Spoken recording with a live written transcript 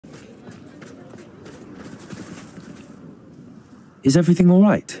Is everything all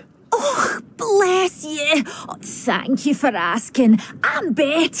right? Oh, bless you. Oh, thank you for asking. I'm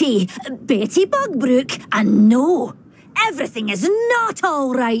Betty. Betty Bugbrook. And no, everything is not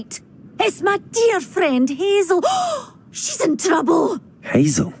all right. It's my dear friend Hazel. Oh, she's in trouble.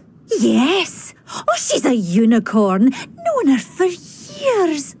 Hazel? Yes. Oh, she's a unicorn. Known her for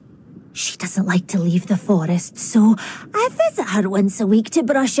years. She doesn't like to leave the forest, so I visit her once a week to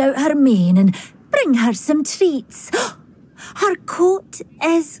brush out her mane and bring her some treats. Her coat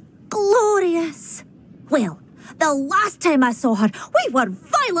is glorious. Well, the last time I saw her, we were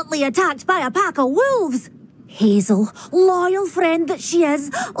violently attacked by a pack of wolves. Hazel, loyal friend that she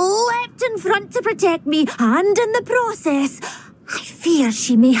is, leapt in front to protect me, and in the process, I fear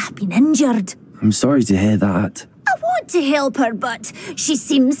she may have been injured. I'm sorry to hear that. I want to help her, but she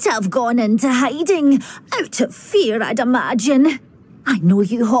seems to have gone into hiding. Out of fear, I'd imagine. I know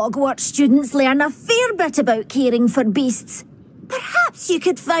you Hogwarts students learn a fair bit about caring for beasts. Perhaps you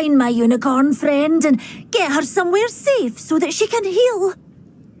could find my unicorn friend and get her somewhere safe so that she can heal.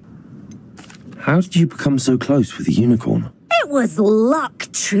 How did you become so close with the unicorn? It was luck,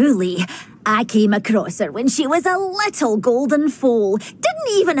 truly. I came across her when she was a little golden foal.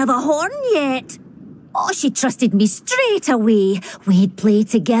 Didn't even have a horn yet. Oh, she trusted me straight away. We'd play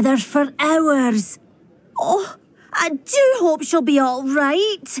together for hours. Oh, I do hope she'll be all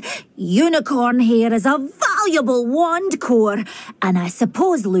right. Unicorn hair is a valuable wand core, and I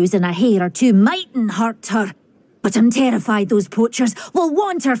suppose losing a hair or two mightn't hurt her. But I'm terrified those poachers will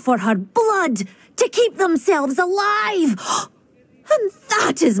want her for her blood to keep themselves alive. And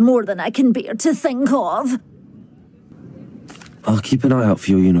that is more than I can bear to think of. I'll keep an eye out for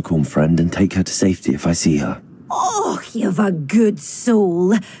your unicorn friend and take her to safety if I see her. Oh, you've a good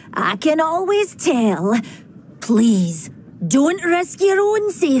soul. I can always tell. Please, don't risk your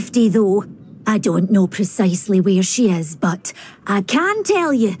own safety, though. I don't know precisely where she is, but I can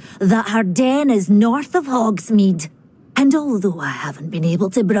tell you that her den is north of Hogsmeade. And although I haven't been able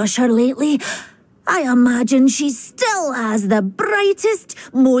to brush her lately, I imagine she still has the brightest,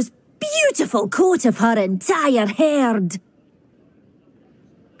 most beautiful coat of her entire herd.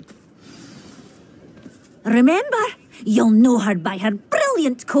 Remember, you'll know her by her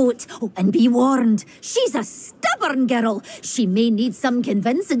brilliant coat. Oh, and be warned, she's a stubborn girl. She may need some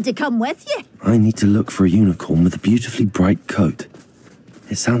convincing to come with you. I need to look for a unicorn with a beautifully bright coat.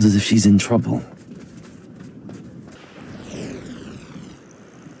 It sounds as if she's in trouble.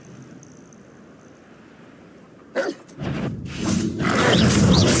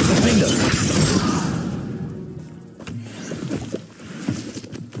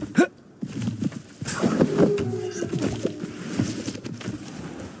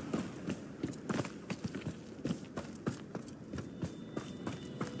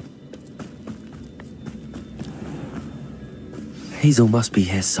 Hazel must be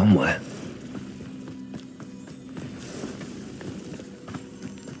here somewhere.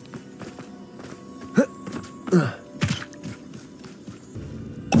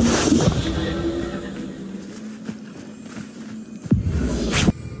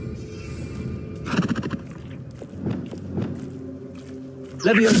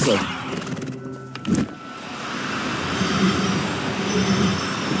 Levioso.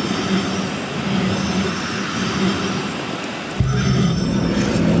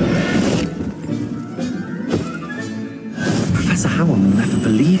 Professor Howell will never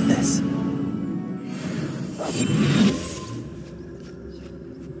believe this.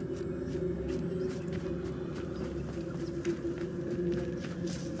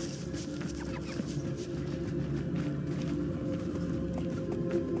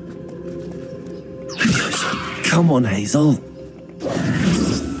 Come on, Hazel.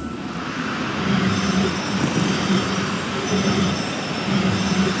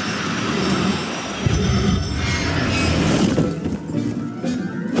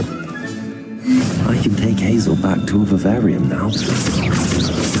 I can take Hazel back to a vivarium now.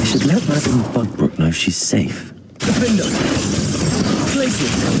 I should let Madame Bugbrook know she's safe. Defender. Place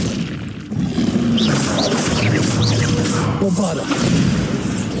it. Bombarda.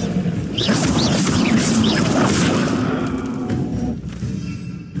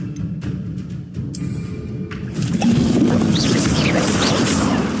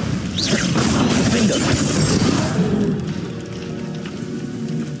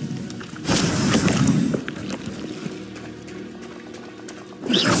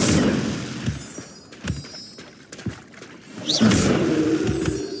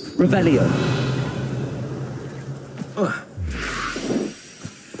 Revelio.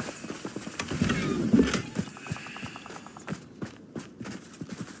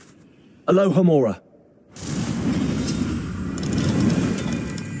 Alohomora.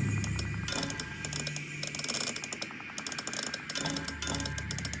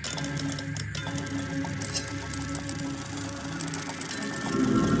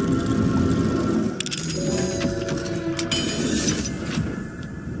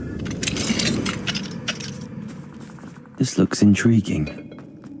 This looks intriguing.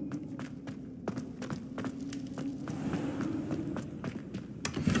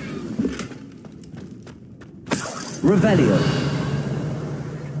 Revelio.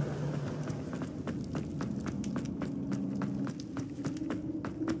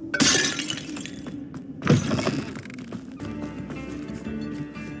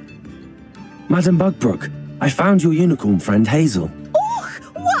 Madam Bugbrook, I found your unicorn friend Hazel. Oh,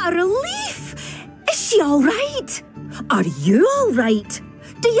 what a relief! Is she all right? Are you all right?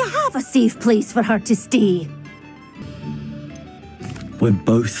 Do you have a safe place for her to stay? We're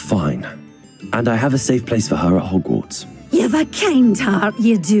both fine. And I have a safe place for her at Hogwarts. You've a kind heart,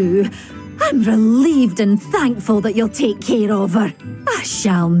 you do. I'm relieved and thankful that you'll take care of her. I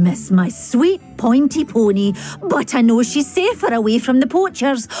shall miss my sweet pointy pony, but I know she's safer away from the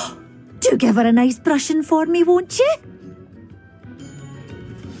poachers. Do give her a nice brushing for me, won't you?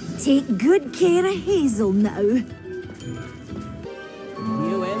 Take good care of Hazel now.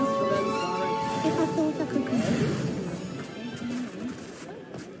 New instruments are... If I thought I could compare.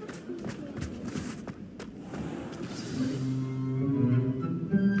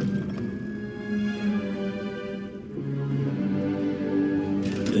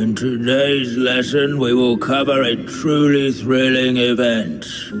 In today's lesson, we will cover a truly thrilling event.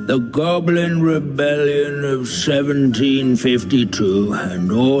 The Goblin Rebellion of 1752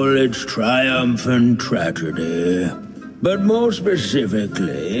 and all its triumph and tragedy. But more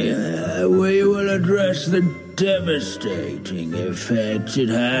specifically, we will address the devastating effect it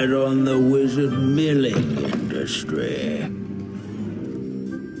had on the wizard milling industry.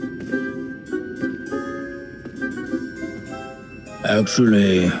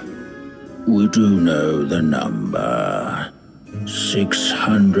 Actually, we do know the number.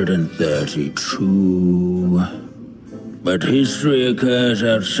 632. But history occurs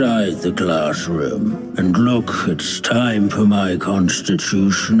outside the classroom. And look, it's time for my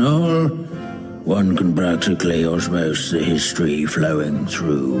constitutional. One can practically osmose the history flowing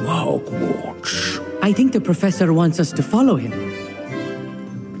through Hogwarts. I think the professor wants us to follow him.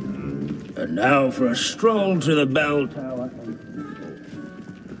 And now for a stroll to the bell tower.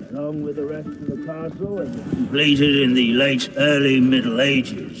 Along with the rest of the castle, and completed in the early Middle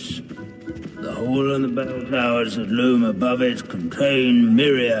Ages. The hall and the bell towers that loom above it contain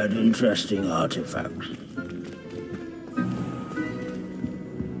myriad interesting artifacts.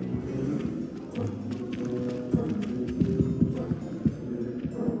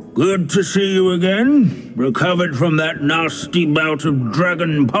 Good to see you again. Recovered from that nasty bout of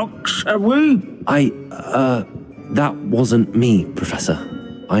dragon pox, have we? That wasn't me, Professor.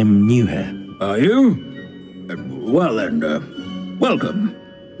 I'm new here. Are you? Well then, welcome.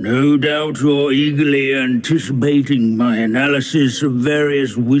 No doubt you're eagerly anticipating my analysis of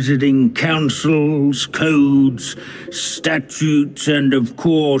various wizarding councils, codes, statutes, and of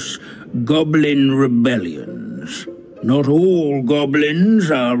course, goblin rebellions. Not all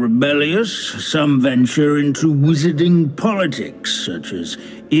goblins are rebellious. Some venture into wizarding politics, such as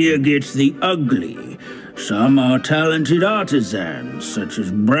Eargit the Ugly. Some are talented artisans, such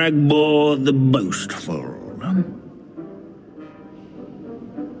as Bragbor the Boastful.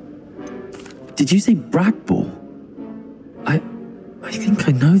 Did you say Bragbor? I think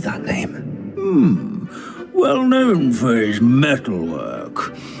I know that name. Well known for his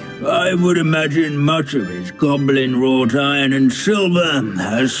metalwork. I would imagine much of his goblin wrought iron and silver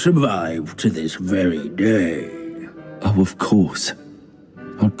has survived to this very day. Oh, of course.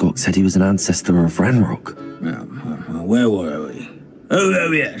 Odgok said he was an ancestor of Ranrock. Where were we?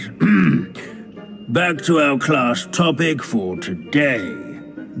 Oh yes. Back to our class topic for today.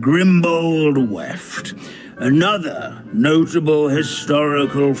 Grimbold Weft. Another notable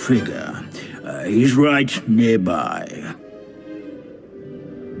historical figure. He's right nearby.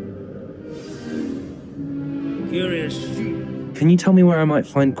 Curious. Can you tell me where I might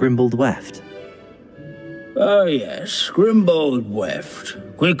find Grimbold Weft? Oh yes, Grimbold Weft.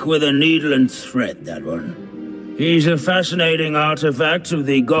 Quick with a needle and thread, that one. He's a fascinating artifact of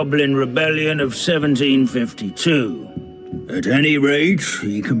the Goblin Rebellion of 1752. At any rate,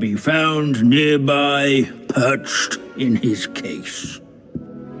 he can be found nearby, perched in his case.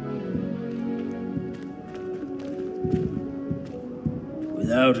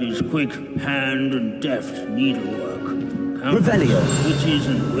 Without his quick hand and deft needlework, countless witches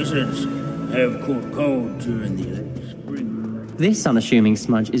and wizards have caught cold during the late spring. This unassuming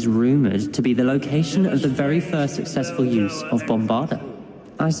smudge is rumored to be the location of the very first successful use of Bombarda.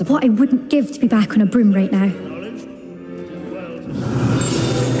 I suppose What I wouldn't give to be back on a broom right now.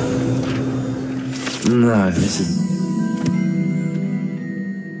 No, this is...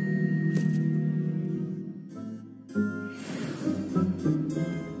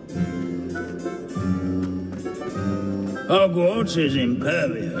 Hogwarts is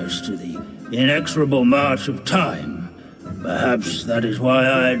impervious to the inexorable march of time. Perhaps that is why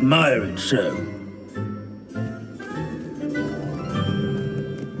I admire it so.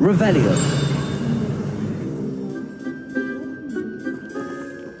 Revelio.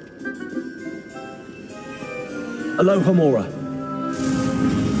 Alohomora.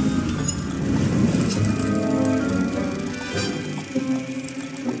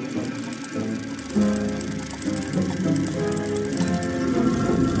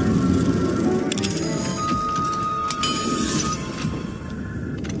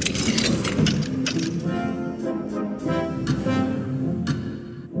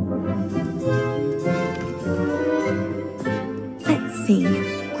 Let's see.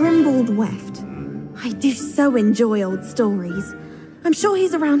 Grimbled Weft. I do so enjoy old stories. I'm sure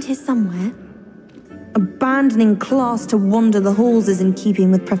he's around here somewhere. Abandoning class to wander the halls is in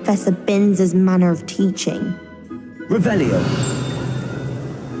keeping with Professor Binns' manner of teaching. Revelio.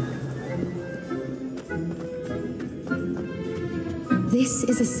 This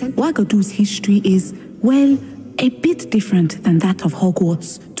is a Wagadu's history is, well, a bit different than that of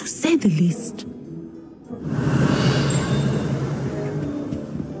Hogwarts, to say the least.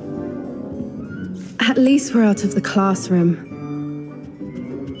 At least we're out of the classroom.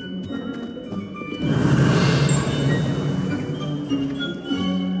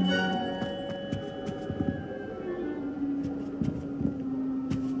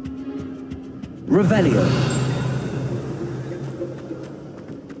 Revelio.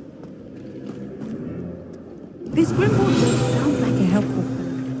 This Grimbled Weft sounds like a helpful...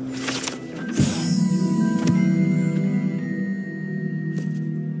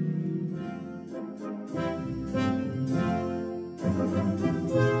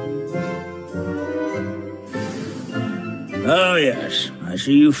 Oh yes, I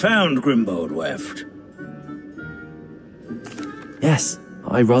see you found Grimbold Weft. Yes,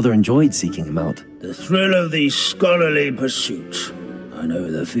 I rather enjoyed seeking him out. The thrill of the scholarly pursuit. I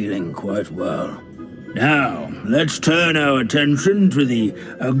know the feeling quite well. Now, let's turn our attention to the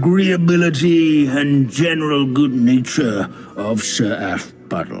agreeability and general good nature of Sir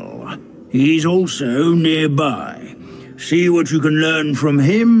Ashbuttle. He's also nearby. See what you can learn from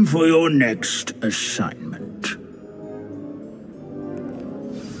him for your next assignment.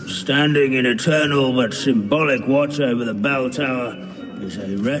 Standing in eternal but symbolic watch over the bell tower is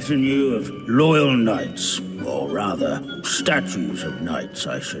a retinue of loyal knights, or rather, statues of knights,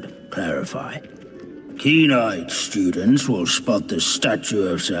 I should clarify. Keen-eyed students will spot the statue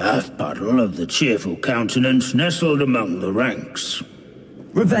of Sir Ashbuttle of the cheerful countenance nestled among the ranks.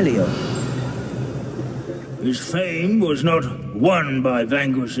 Revelio. His fame was not won by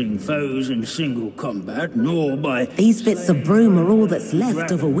vanquishing foes in single combat, nor by... These bits of broom are all that's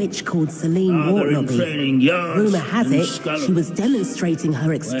left of a witch called Celine Wartlobby. Rumour has it, she was demonstrating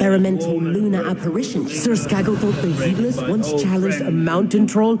her experimental lunar apparition. Sir Skaggle the Heedless once challenged a mountain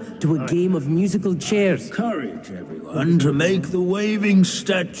troll to a game of musical chairs. Courage, everyone, to make the waving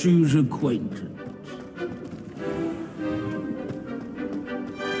statue's acquaintance.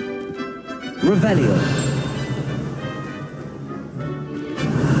 Revelio.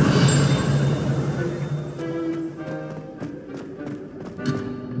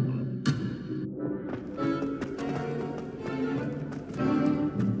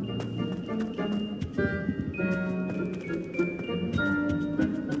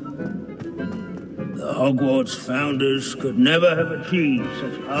 Hogwarts founders could never have achieved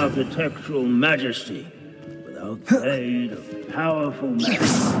such architectural majesty without the aid of powerful magic.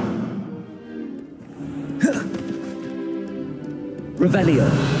 Revelio.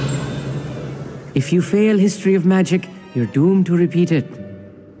 If you fail history of magic, you're doomed to repeat it.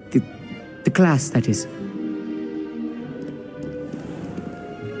 The class, that is.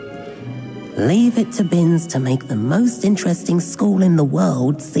 Leave it to Binns to make the most interesting school in the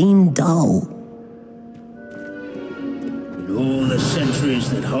world seem dull. In all the centuries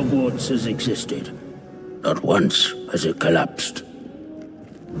that Hogwarts has existed, not once has it collapsed.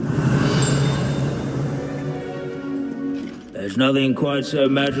 There's nothing quite so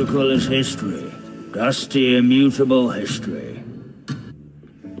magical as history. Dusty, immutable history.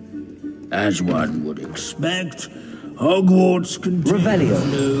 As one would expect, Hogwarts contains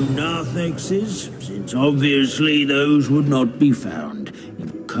no narthexes, since obviously those would not be found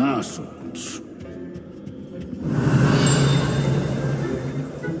in castles.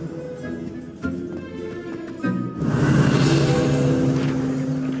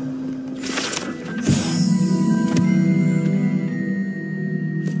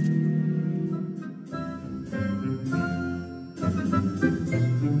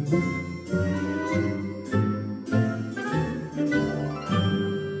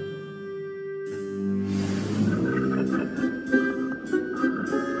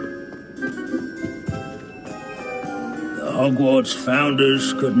 Hogwarts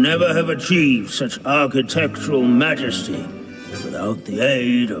founders could never have achieved such architectural majesty without the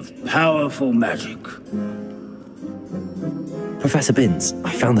aid of powerful magic. Professor Binns,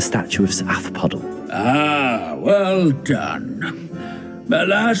 I found the statue of Sir Puddle. Ah, well done.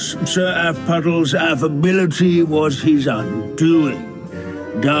 Alas, Sir Puddle's affability was his undoing.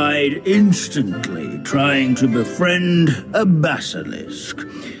 Died instantly trying to befriend a basilisk.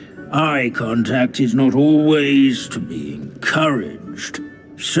 Eye contact is not always to be encouraged.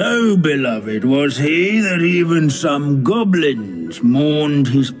 So beloved was he that even some goblins mourned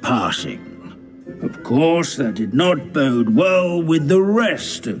his passing. Of course, that did not bode well with the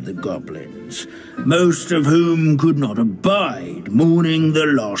rest of the goblins, most of whom could not abide mourning the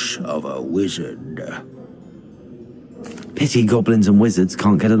loss of a wizard. Pity goblins and wizards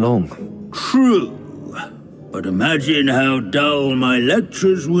can't get along. True. But imagine how dull my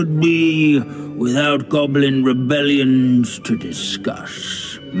lectures would be without goblin rebellions to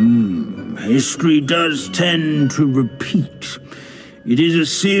discuss. History does tend to repeat. It is a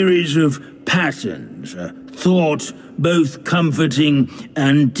series of patterns, a thought both comforting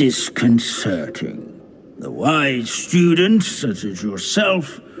and disconcerting. The wise students, such as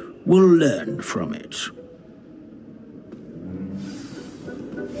yourself, will learn from it.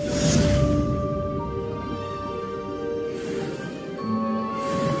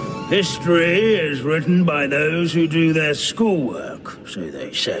 History is written by those who do their schoolwork, so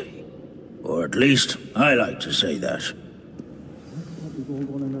they say. Or at least, I like to say that.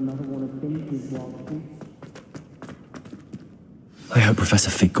 I hope Professor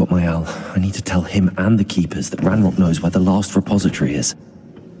Fig got my owl. I need to tell him and the Keepers that Ranrock knows where the last repository is.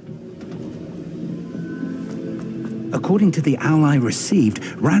 According to the owl I received,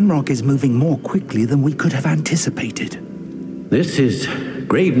 Ranrock is moving more quickly than we could have anticipated. This is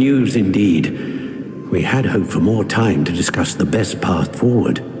grave news indeed. We had hoped for more time to discuss the best path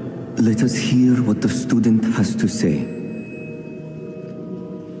forward. Let us hear what the student has to say.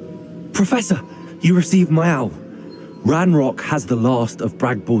 Professor, you received my owl. Ranrock has the last of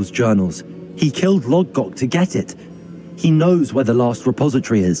Bragball's journals. He killed Lodgok to get it. He knows where the last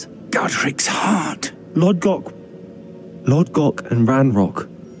repository is. Godric's heart. Lodgok and Ranrock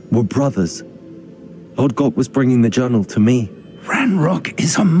were brothers. Lodgok was bringing the journal to me. Ranrock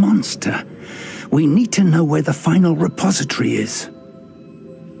is a monster. We need to know where the final repository is.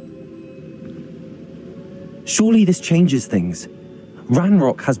 Surely this changes things.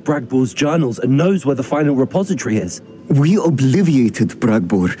 Ranrock has Bragball's journals and knows where the final repository is. We obliviated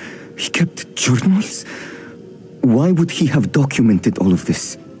Bragbor. He kept journals? Why would he have documented all of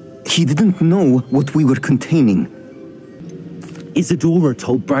this? He didn't know what we were containing. Isadora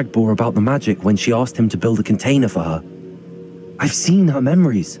told Bragbor about the magic when she asked him to build a container for her. I've seen her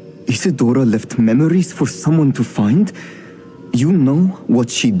memories. Isadora left memories for someone to find? You know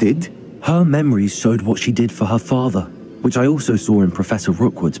what she did? Her memories showed what she did for her father, which I also saw in Professor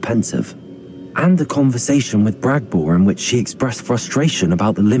Rookwood's pensive. And a conversation with Bragbor in which she expressed frustration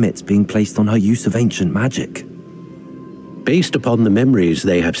about the limits being placed on her use of ancient magic. Based upon the memories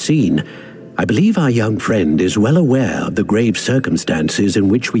they have seen, I believe our young friend is well aware of the grave circumstances in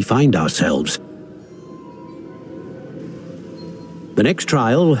which we find ourselves. The next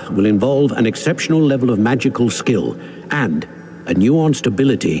trial will involve an exceptional level of magical skill and a nuanced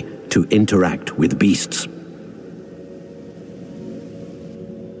ability to interact with beasts.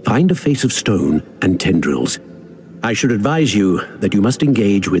 Find a face of stone and tendrils. I should advise you that you must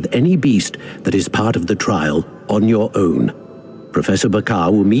engage with any beast that is part of the trial on your own. Professor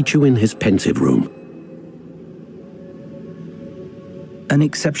Bakar will meet you in his pensive room. An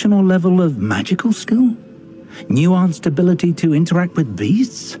exceptional level of magical skill? Nuanced ability to interact with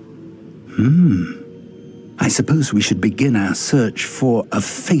beasts? I suppose we should begin our search for a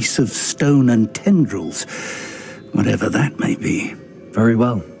face of stone and tendrils, whatever that may be. Very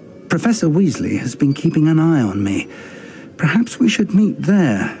well. Professor Weasley has been keeping an eye on me. Perhaps we should meet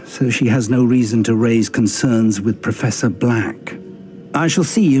there, so she has no reason to raise concerns with Professor Black. I shall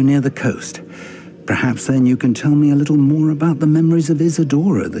see you near the coast. Perhaps then you can tell me a little more about the memories of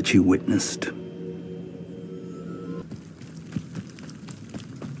Isadora that you witnessed.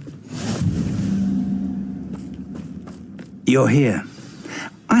 You're here.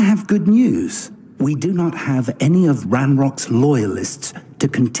 I have good news. We do not have any of Ranrock's loyalists to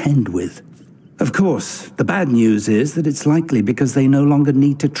contend with. Of course, the bad news is that it's likely because they no longer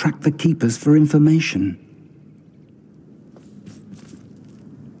need to track the Keepers for information.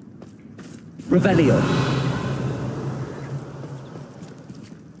 Revelio.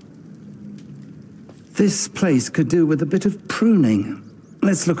 This place could do with a bit of pruning.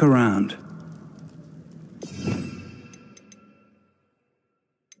 Let's look around.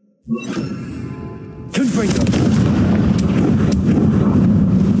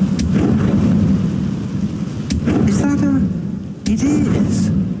 it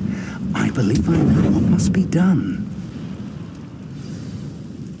is. I believe I know what must be done.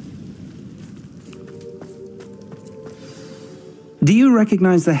 Do you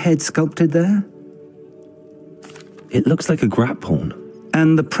recognize the head sculpted there? It looks like a grap horn.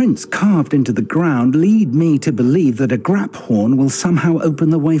 And the prints carved into the ground lead me to believe that a grap horn will somehow open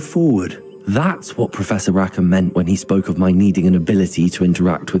the way forward. That's what Professor Rackham meant when he spoke of my needing an ability to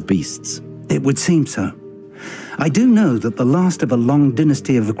interact with beasts. It would seem so. I do know that the last of a long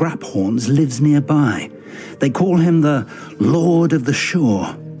dynasty of grap horns lives nearby. They call him the Lord of the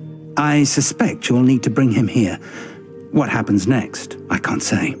Shore. I suspect you'll need to bring him here. What happens next, I can't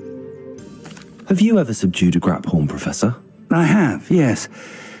say. Have you ever subdued a grap horn, Professor? I have, yes.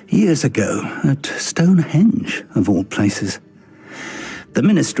 Years ago, at Stonehenge, of all places. The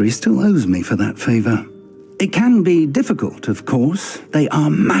Ministry still owes me for that favor. It can be difficult, of course. They are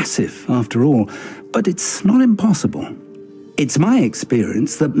massive, after all, but it's not impossible. It's my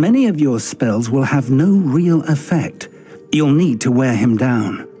experience that many of your spells will have no real effect. You'll need to wear him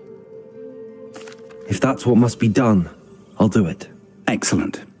down. If that's what must be done, I'll do it.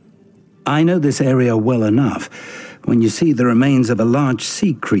 Excellent. I know this area well enough. When you see the remains of a large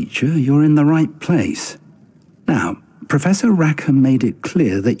sea creature, you're in the right place. Now, Professor Rackham made it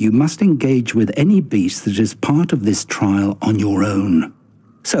clear that you must engage with any beast that is part of this trial on your own.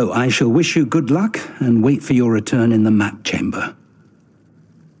 So I shall wish you good luck and wait for your return in the map chamber.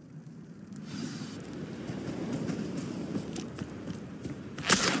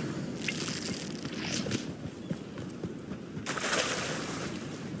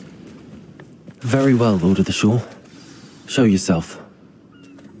 Very well, Lord of the Shore. Show yourself.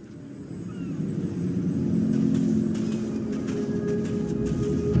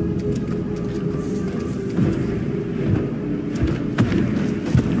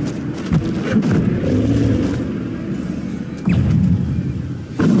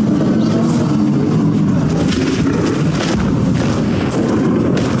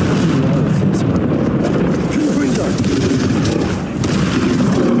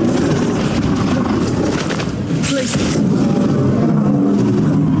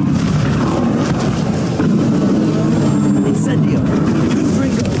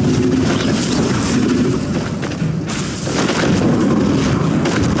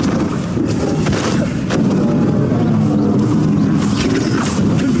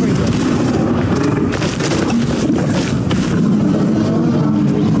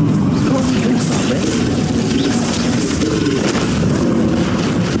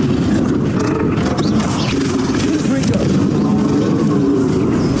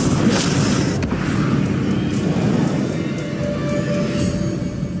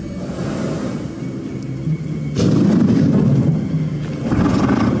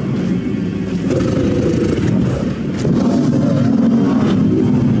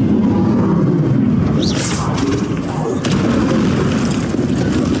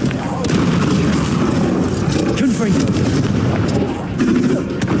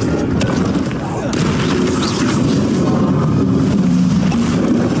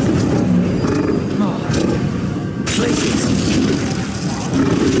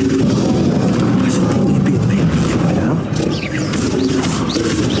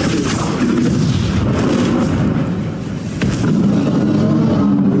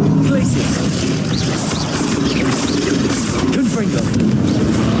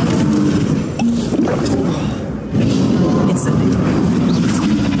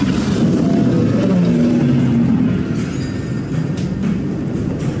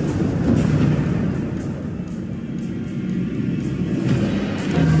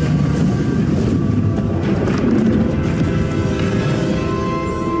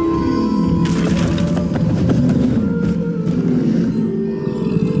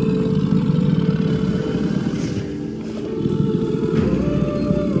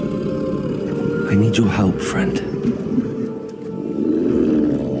 I need your help, friend.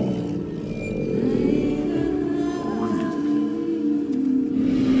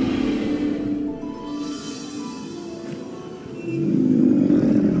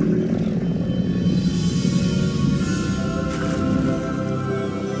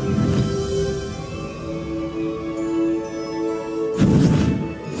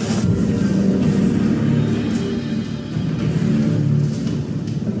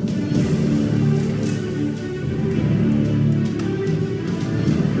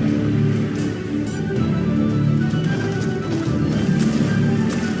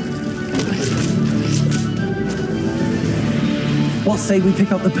 What say we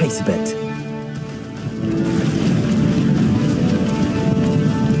pick up the pace a bit?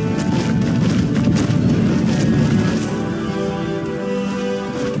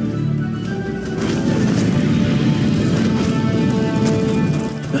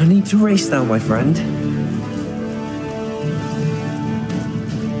 to race now, my friend.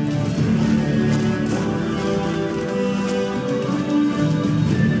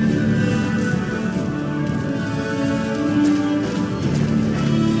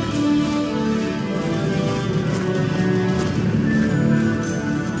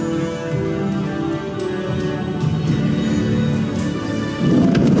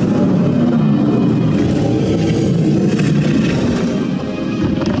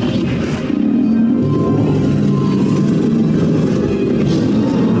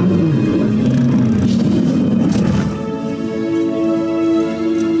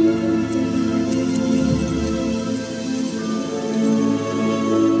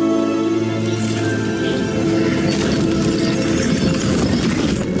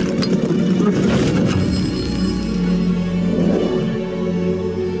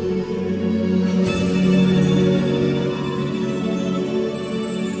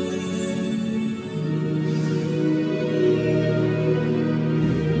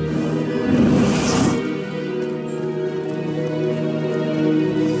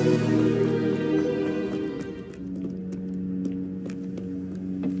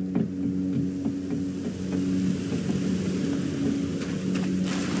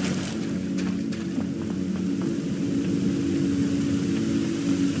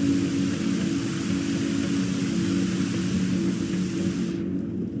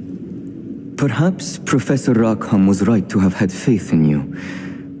 Perhaps Professor Rackham was right to have had faith in you.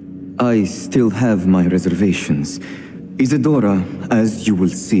 I still have my reservations. Isadora, as you will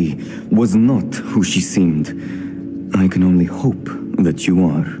see, was not who she seemed. I can only hope that you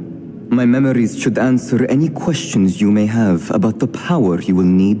are. My memories should answer any questions you may have about the power you will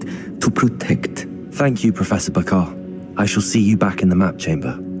need to protect. Thank you, Professor Bakar. I shall see you back in the map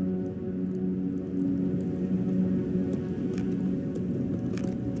chamber.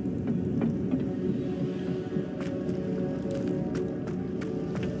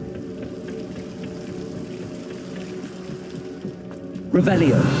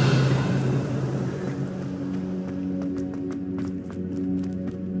 Revelio.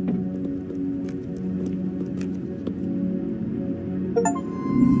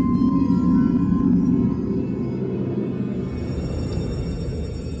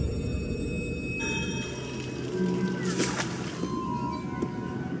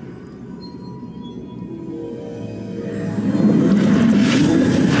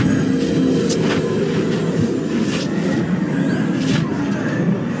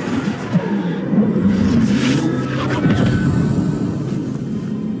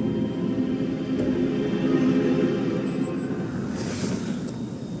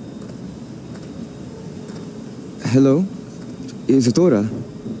 Hello? Isadora?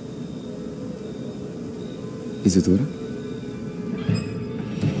 Isadora?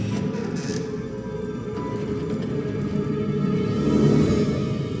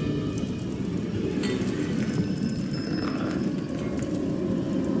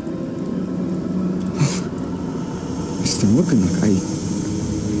 Mr. Muggenlock,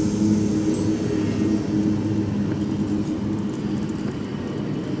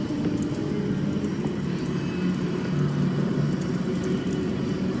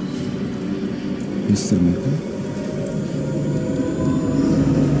 Mr. Morgan?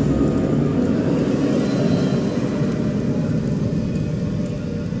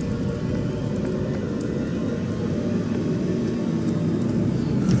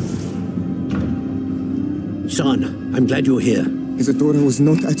 Son, I'm glad you're here. Isadora was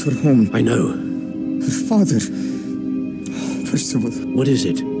not at her home. I know. Her father... Percival. What is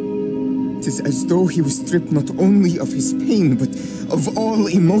it? It is as though he was stripped not only of his pain, but of all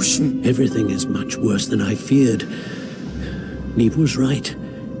emotion. Everything is much worse than I feared. Neve was right.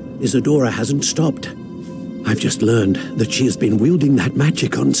 Isadora hasn't stopped. I've just learned that she has been wielding that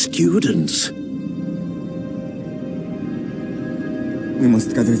magic on students. We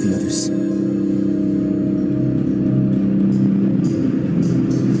must gather the others.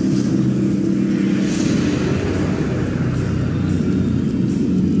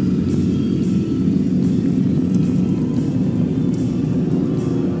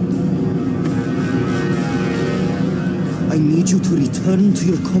 I need you to return to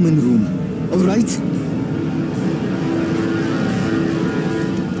your common room, all right?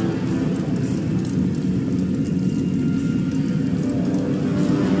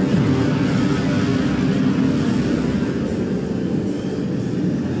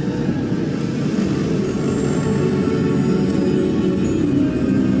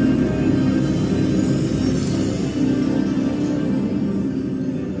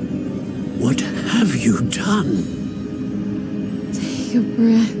 What have you done? Take a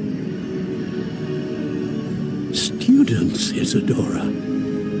breath. Thanks, Isadora.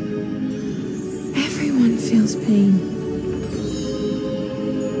 Everyone feels pain.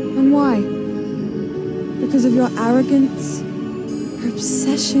 And why? Because of your arrogance? Your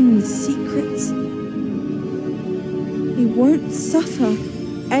obsession with secrets? He won't suffer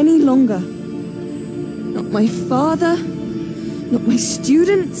any longer. Not my father, not my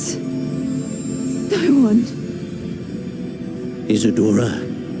students, no one. Isadora,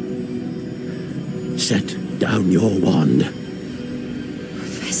 set down your wand.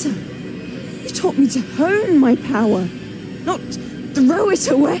 Professor, you taught me to hone my power, not throw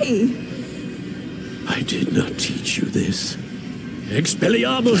it away. I did not teach you this.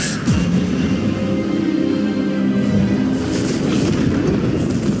 Expelliarmus!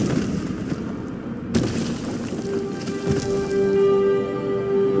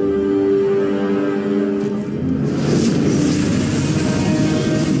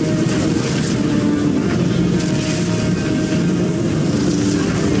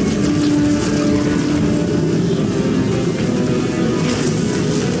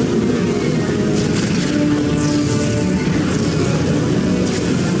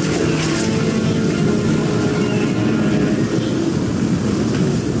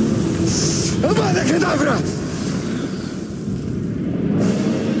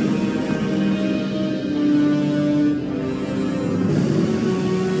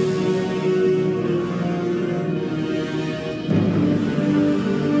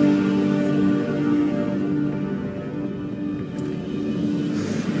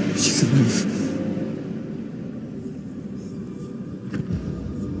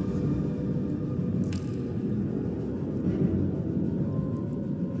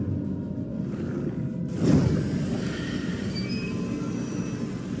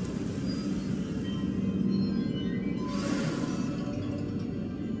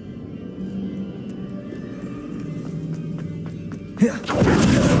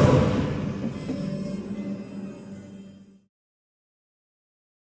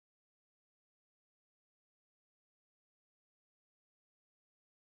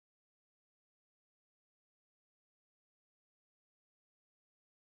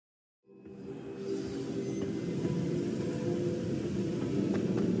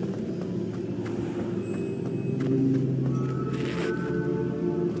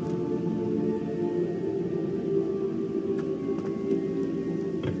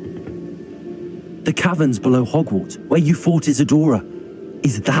 The caverns below Hogwarts, where you fought Isadora.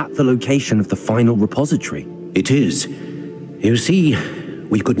 Is that the location of the final repository? It is. You see,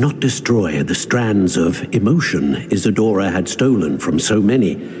 we could not destroy the strands of emotion Isadora had stolen from so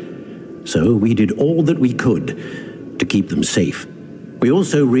many. So we did all that we could to keep them safe. We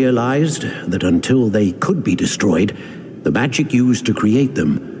also realized that until they could be destroyed, the magic used to create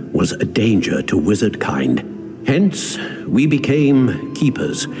them was a danger to wizard kind. Hence, we became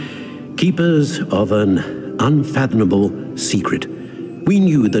keepers. Keepers of an unfathomable secret. We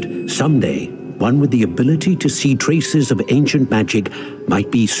knew that someday, one with the ability to see traces of ancient magic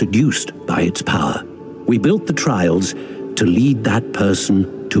might be seduced by its power. We built the trials to lead that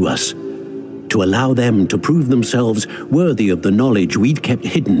person to us, to allow them to prove themselves worthy of the knowledge we'd kept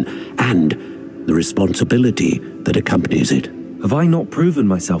hidden and the responsibility that accompanies it. Have I not proven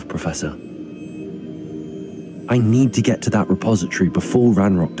myself, Professor? I need to get to that repository before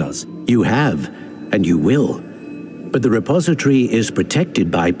Ranrock does. You have, and you will. But the repository is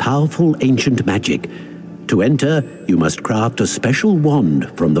protected by powerful ancient magic. To enter, you must craft a special wand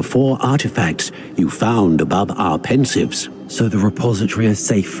from the 4 artifacts you found above our pensives. So the repository is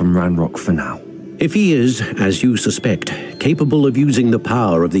safe from Ranrock for now? If he is, as you suspect, capable of using the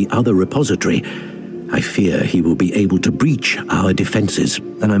power of the other repository, I fear he will be able to breach our defenses.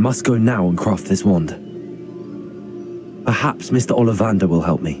 Then I must go now and craft this wand. Perhaps Mr. Ollivander will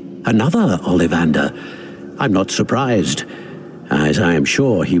help me. Another Ollivander? I'm not surprised. As I am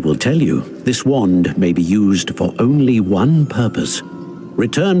sure he will tell you, this wand may be used for only one purpose.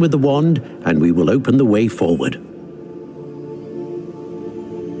 Return with the wand, and we will open the way forward.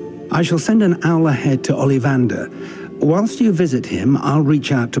 I shall send an owl ahead to Ollivander. Whilst you visit him, I'll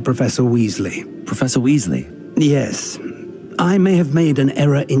reach out to Professor Weasley. Professor Weasley? Yes. I may have made an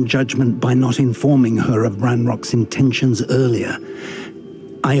error in judgment by not informing her of Ranrock's intentions earlier.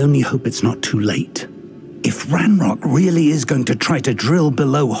 I only hope it's not too late. If Ranrock really is going to try to drill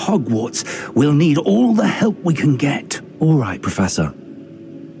below Hogwarts, we'll need all the help we can get. All right, Professor.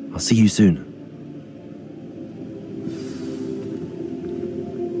 I'll see you soon.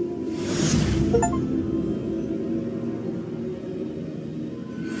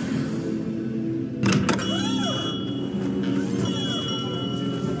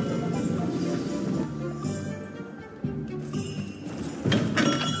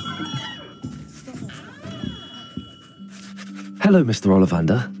 Hello, Mr.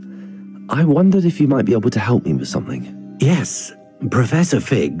 Ollivander. I wondered if you might be able to help me with something. Yes, Professor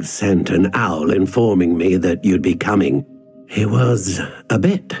Fig sent an owl informing me that you'd be coming. He was a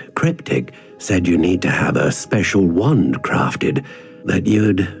bit cryptic, said you need to have a special wand crafted, that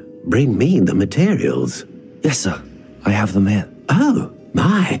you'd bring me the materials. Yes, sir. I have them here. Oh,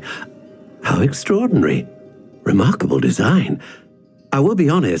 my. How extraordinary. Remarkable design. I will be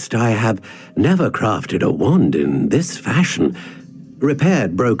honest, I have never crafted a wand in this fashion.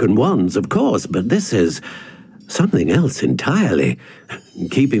 Repaired broken wands, of course, but this is something else entirely.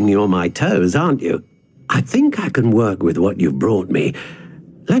 Keeping me on my toes, aren't you? I think I can work with what you've brought me.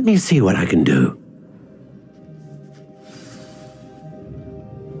 Let me see what I can do.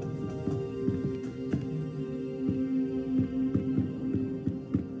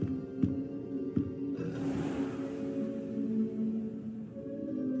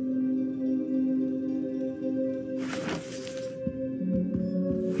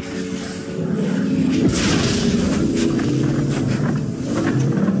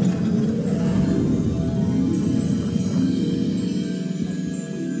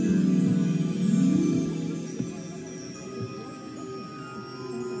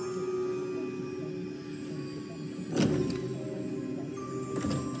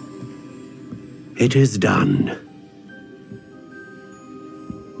 It is done.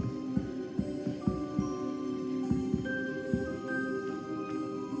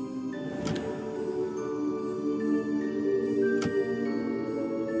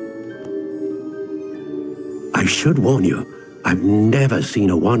 I should warn you, I've never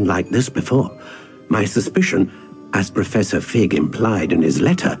seen a wand like this before. My suspicion, as Professor Fig implied in his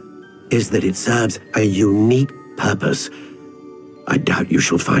letter, is that it serves a unique purpose. I doubt you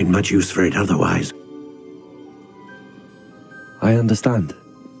shall find much use for it otherwise. I understand.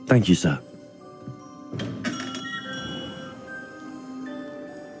 Thank you, sir.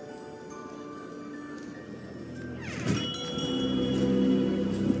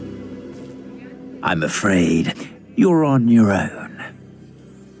 I'm afraid you're on your own.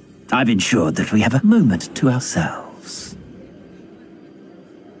 I've ensured that we have a moment to ourselves.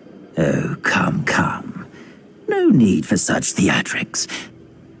 Oh, come, come. No need for such theatrics.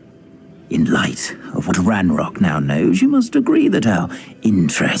 In light of what Ranrock now knows, you must agree that our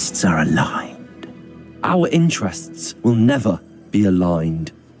interests are aligned. Our interests will never be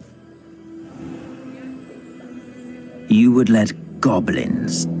aligned. You would let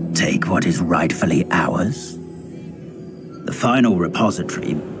goblins take what is rightfully ours? The final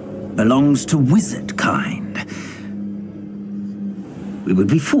repository belongs to wizard kind. We would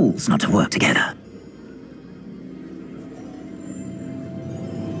be fools not to work together.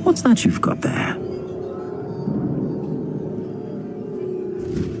 What's that you've got there?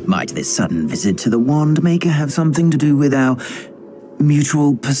 Might this sudden visit to the Wand Maker have something to do with our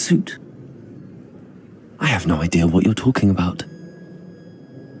mutual pursuit? I have no idea what you're talking about.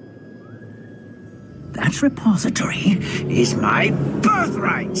 That repository is my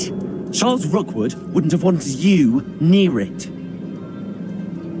birthright! Charles Rookwood wouldn't have wanted you near it.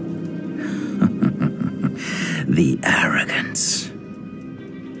 The arrogance.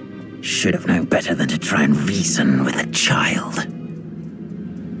 Should have known better than to try and reason with a child.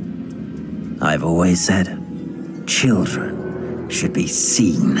 I've always said, children should be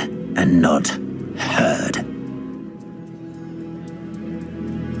seen and not heard.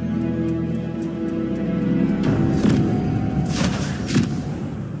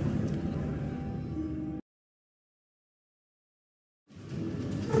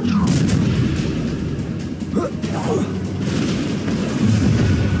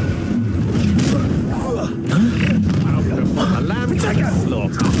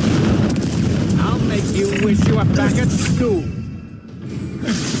 I'll make you wish you were back at school.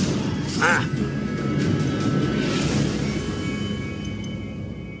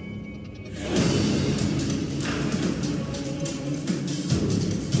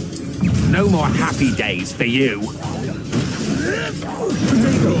 No more happy days for you.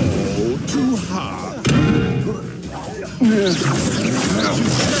 Too hard.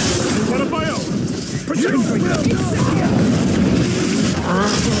 What about you?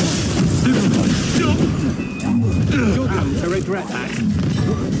 You'll come to regret that.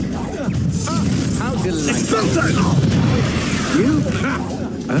 How delightful. You?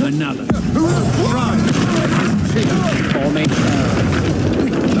 Another. Right.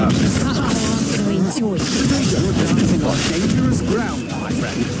 You're on dangerous ground, my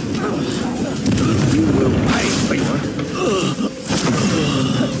friend. You will pay for it.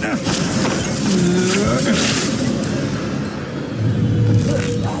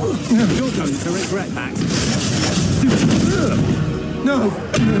 You're going to regret that. No!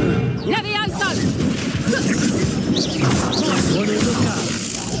 Levioso!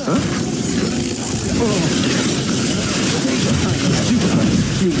 Huh?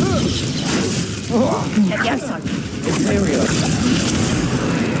 Levioso! Imperial!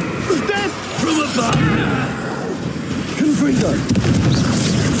 Death from above! Confringo!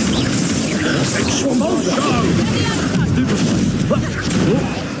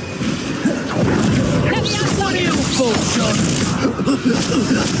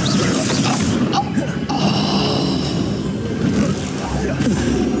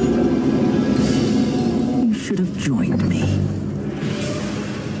 You should have joined me.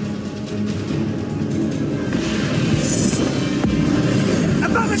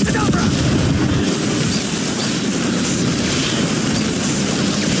 Abracadabra!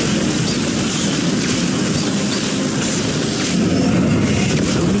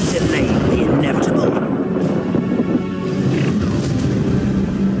 Only delay the inevitable.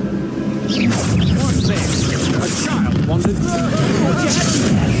 What's this? A child wanted...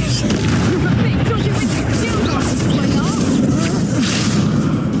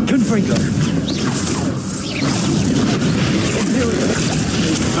 Confringo! Imperial!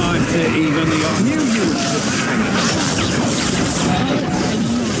 It's time to even the odds. New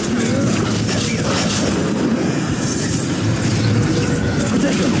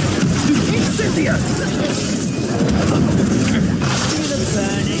Cynthia!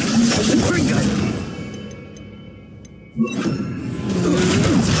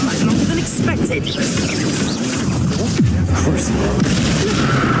 Longer than expected. Of course.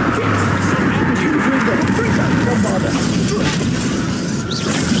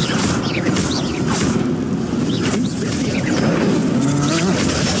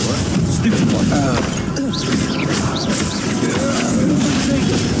 Stupid one.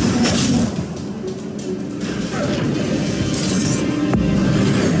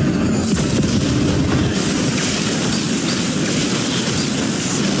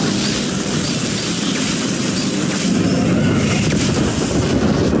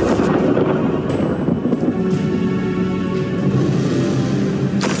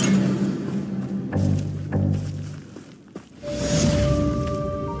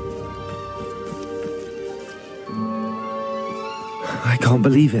 I can't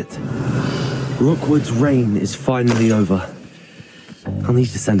believe it. Rookwood's reign is finally over. I'll need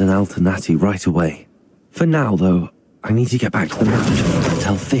to send an Alternati right away. For now, though, I need to get back to the match and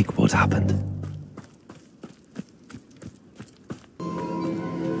tell Fig what happened.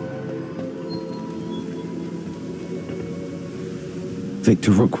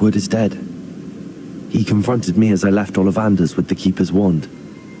 Victor Rookwood is dead. He confronted me as I left Ollivander's with the Keeper's wand.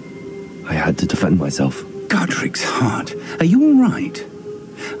 I had to defend myself. Godric's heart. Are you all right?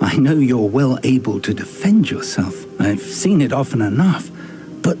 I know you're well able to defend yourself. I've seen it often enough.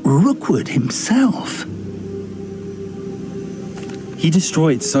 But Rookwood himself... He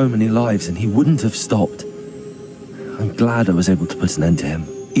destroyed so many lives and he wouldn't have stopped. I'm glad I was able to put an end to him.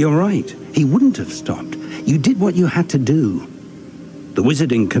 You're right. He wouldn't have stopped. You did what you had to do. The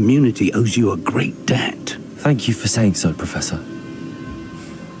wizarding community owes you a great debt. Thank you for saying so, Professor.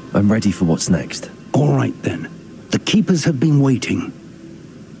 I'm ready for what's next. All right, then. The Keepers have been waiting.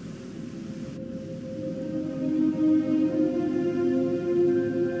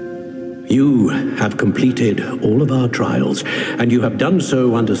 You have completed all of our trials, and you have done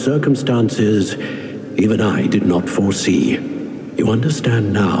so under circumstances even I did not foresee. You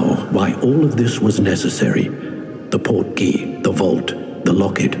understand now why all of this was necessary. The portkey, the vault, the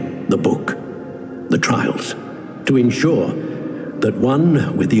locket, the book, the trials. To ensure that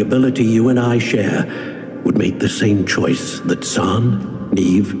one with the ability you and I share would make the same choice that San,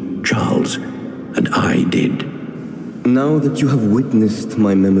 Neve, Charles, and I did. Now that you have witnessed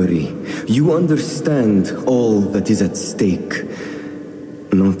my memory, you understand all that is at stake.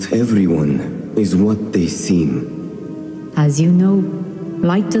 Not everyone is what they seem. As you know,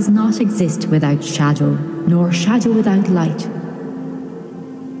 light does not exist without shadow, nor shadow without light.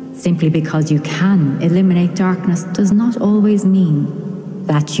 Simply because you can eliminate darkness does not always mean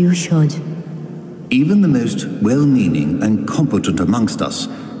that you should. Even the most well-meaning and competent amongst us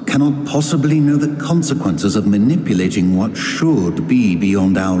cannot possibly know the consequences of manipulating what should be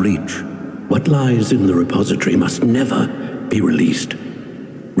beyond our reach. What lies in the repository must never be released.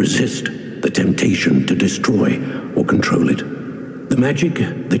 Resist the temptation to destroy or control it. The magic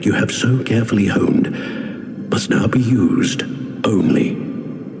that you have so carefully honed must now be used only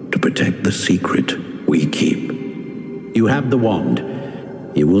to protect the secret we keep. You have the wand.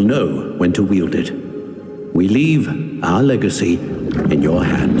 You will know when to wield it. We leave our legacy in your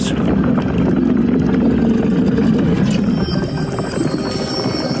hands.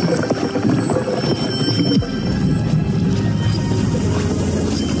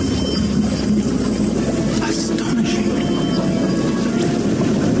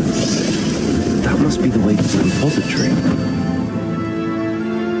 must be the way to the repository.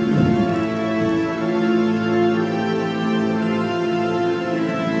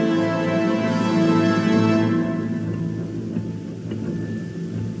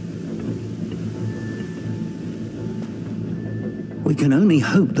 We can only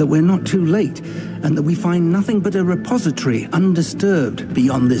hope that we're not too late, and that we find nothing but a repository undisturbed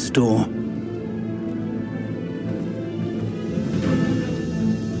beyond this door.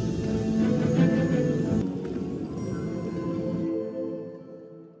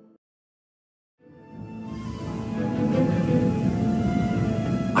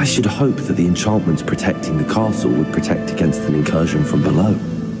 I should hope that the enchantments protecting the castle would protect against an incursion from below.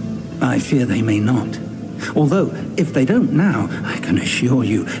 I fear they may not. Although, if they don't now, I can assure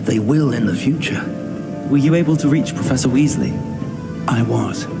you they will in the future. Were you able to reach Professor Weasley? I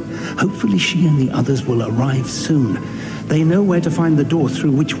was. Hopefully she and the others will arrive soon. They know where to find the door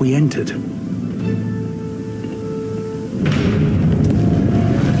through which we entered.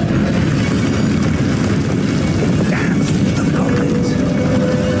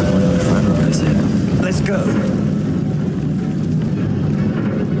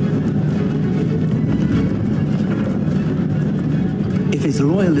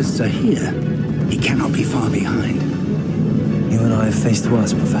 Loyalists are here. He cannot be far behind. You and I have faced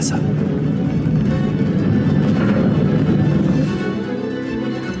worse, Professor.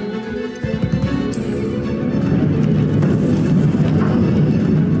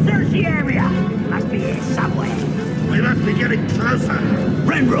 Search the area! Must be here somewhere. We must be getting closer.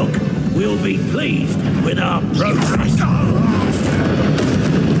 Renrook will be pleased with our progress.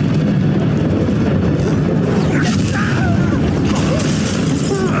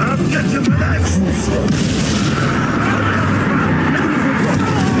 Get him back!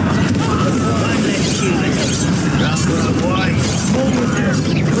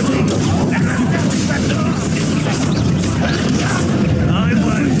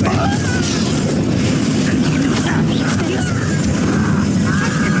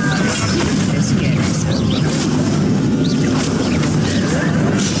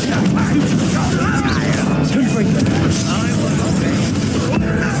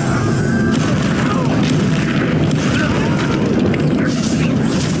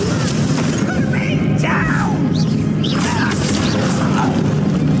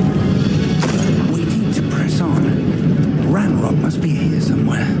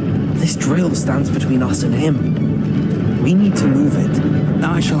 Stands between us and him. We need to move it.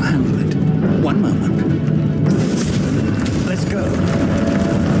 I shall handle it. One moment. Let's go.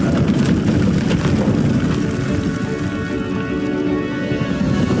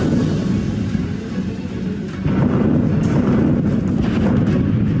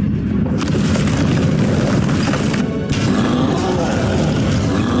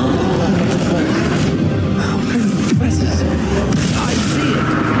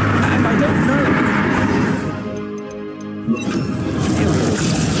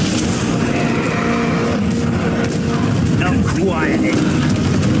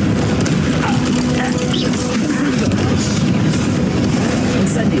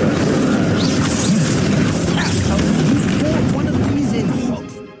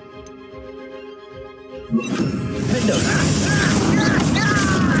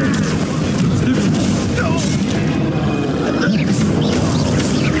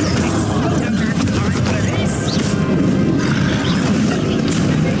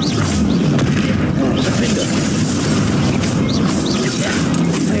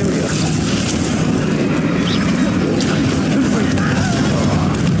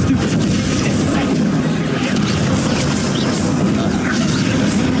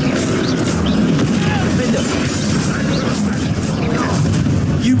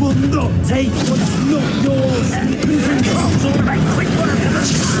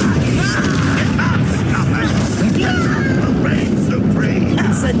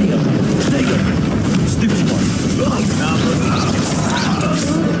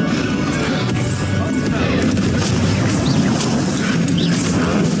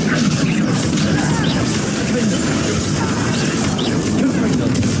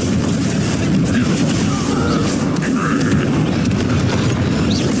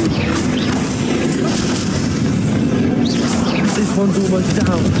 One's almost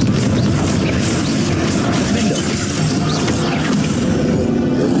down.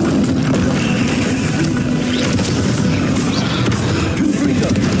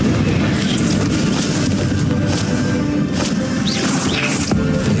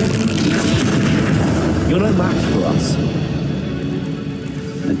 You're no match for us.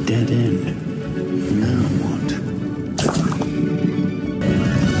 A dead end. Now what?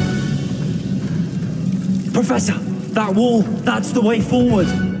 Professor, that wall, that's the way forward.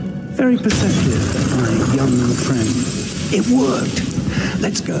 Very perceptive, my young friend. It worked.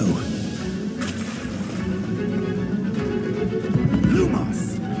 Let's go.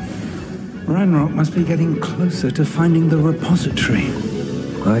 Lumos! Ranrock must be getting closer to finding the repository.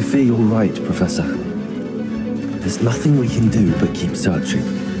 I fear you're right, Professor. There's nothing we can do but keep searching.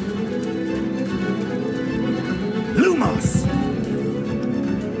 Lumos!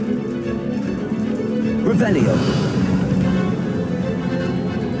 Revelio.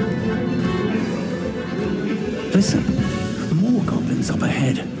 Listen, more goblins up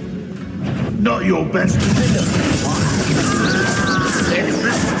ahead. Not your best.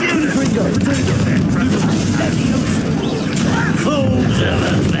 Fools of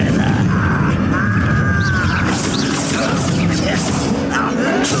a feather.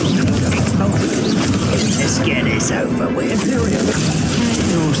 Let's get this over with. Imperial.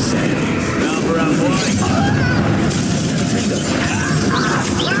 You're safe. Number up,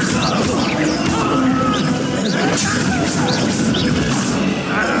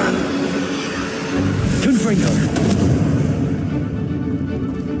 Confringo.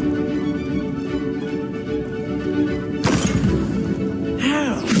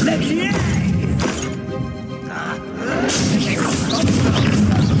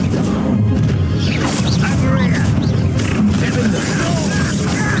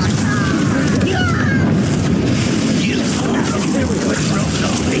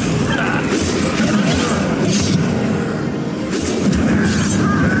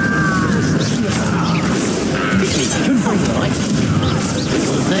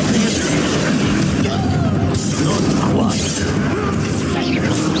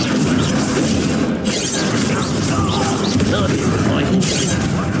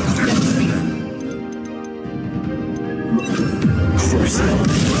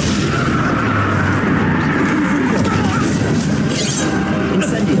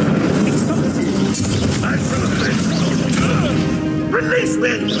 Release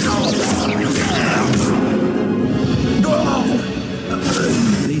me!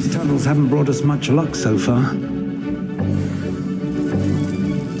 These tunnels haven't brought us much luck so far.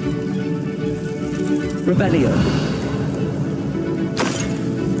 Revelio.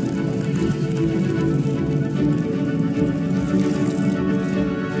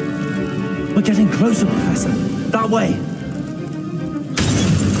 We're getting closer, Professor. That way.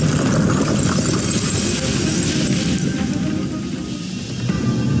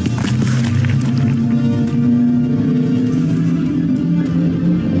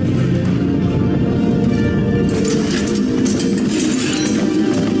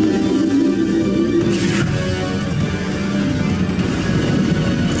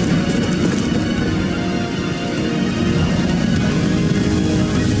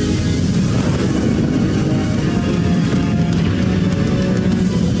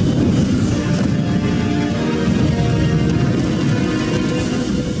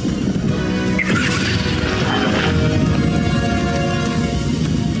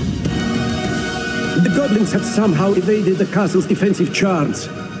 Have somehow evaded the castle's defensive charms.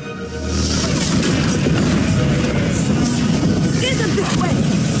 Steer them this way!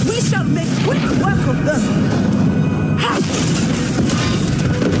 We shall make quick work of them!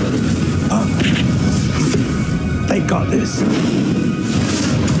 They got this.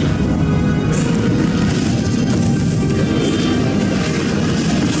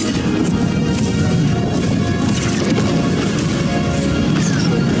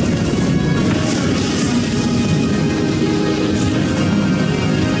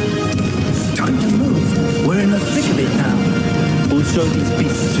 Show these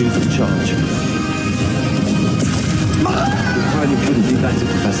beasts who's in charge. Entirely couldn't do better,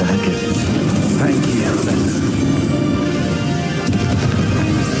 Professor Hackett. Thank you.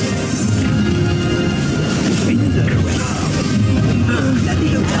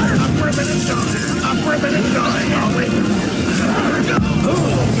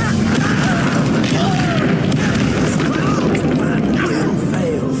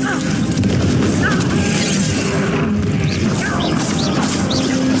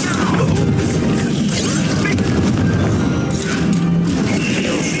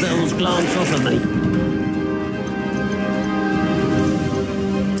 Glance off of me.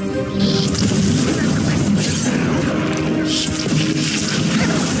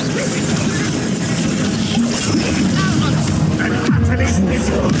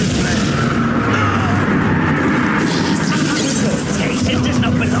 It does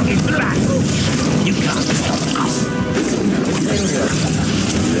not belong in black. You can't stop us.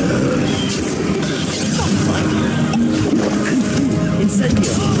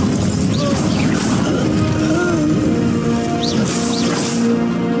 Incendio.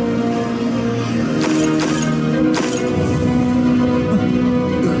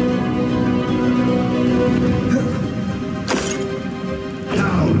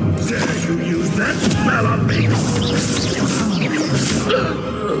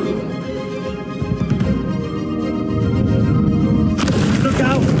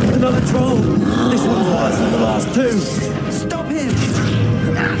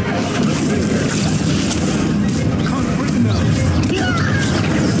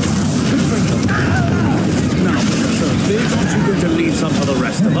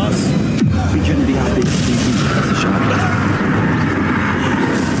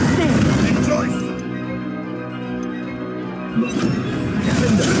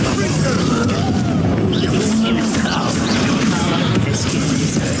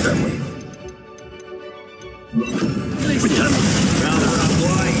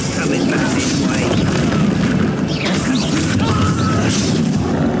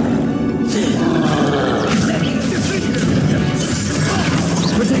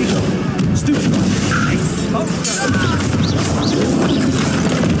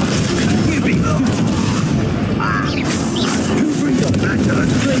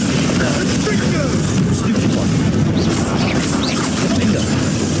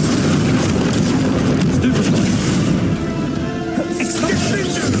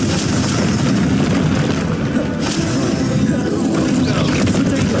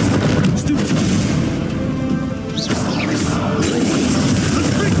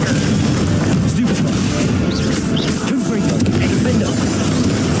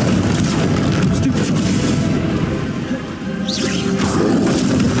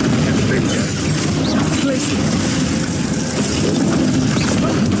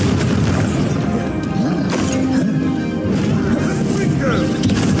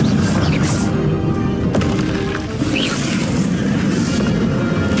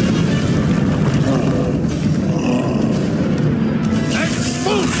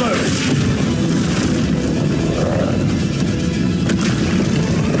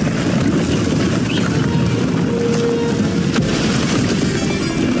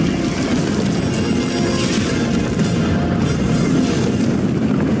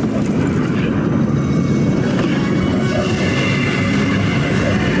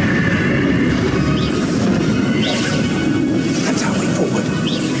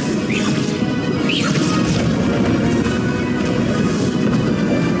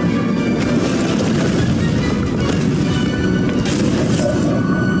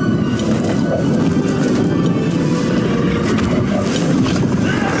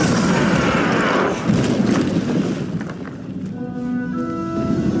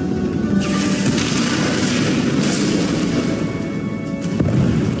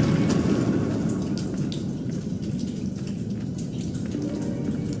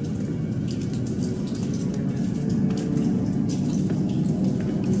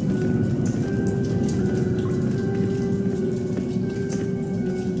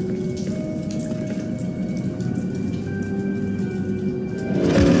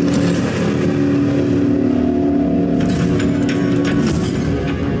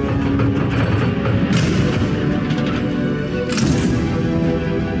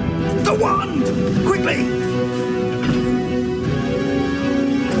 wand! Quickly!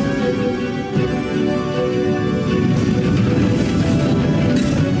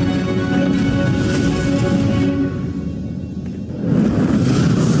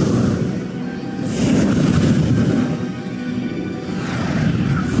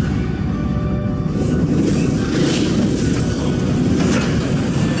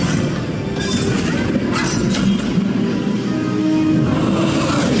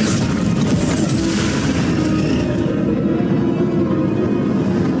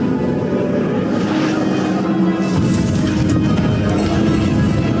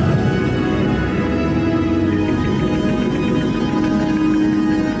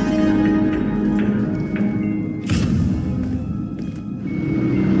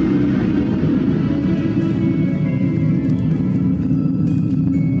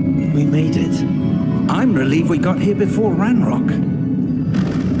 We got here before Ranrock.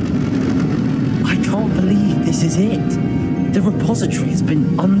 I can't believe this is it. The repository has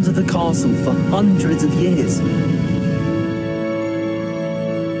been under the castle for hundreds of years.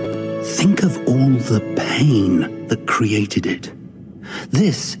 Think of all the pain that created it.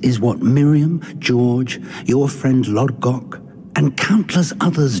 This is what Miriam, George, your friend Lodgok, and countless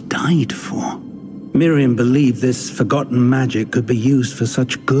others died for. Miriam believed this forgotten magic could be used for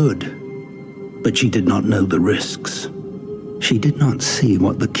such good. But she did not know the risks. She did not see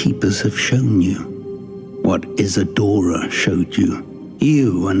what the Keepers have shown you. What Isadora showed you.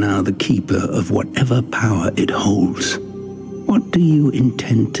 You are now the Keeper of whatever power it holds. What do you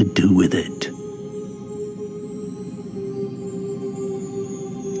intend to do with it?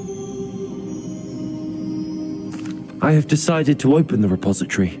 I have decided to open the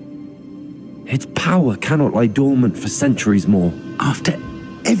repository. Its power cannot lie dormant for centuries more. After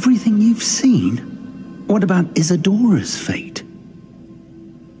everything you've seen? What about Isadora's fate?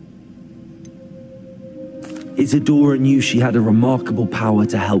 Isadora knew she had a remarkable power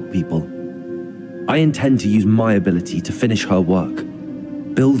to help people. I intend to use my ability to finish her work.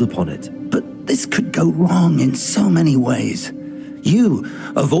 Build upon it. But this could go wrong in so many ways. You,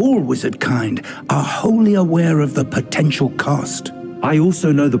 of all wizard kind, are wholly aware of the potential cost. I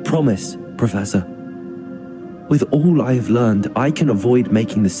also know the promise, Professor. With all I have learned, I can avoid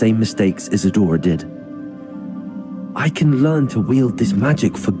making the same mistakes Isadora did. I can learn to wield this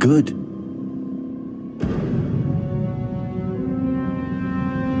magic for good.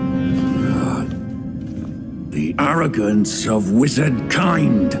 The arrogance of wizard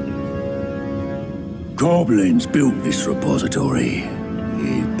kind. Goblins built this repository.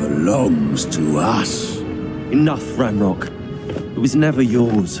 It belongs to us. Enough, Ranrock. It was never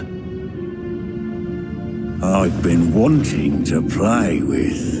yours. I've been wanting to play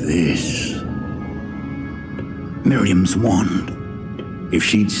with this. Miriam's wand. If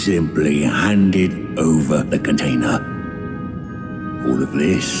she'd simply handed over the container, all of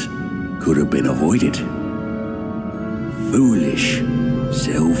this could have been avoided. Foolish,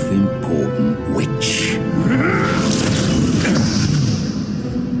 self-important witch.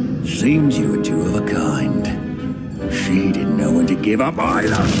 Seems you were two of a kind. She didn't know when to give up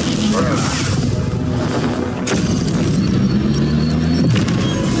either.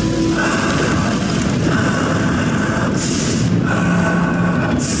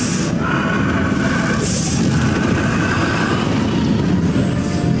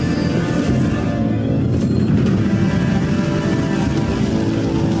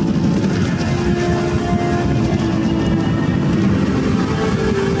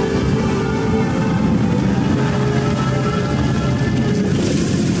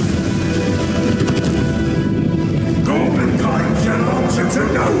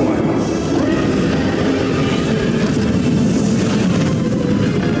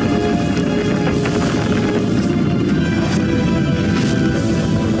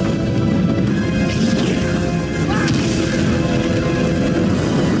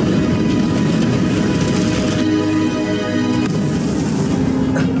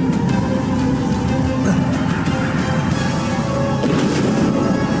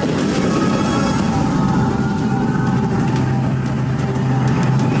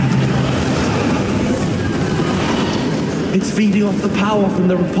 Feeding off the power from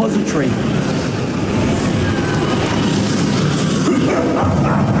the repository.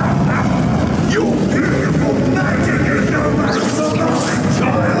 Your beautiful magic is no match for mine,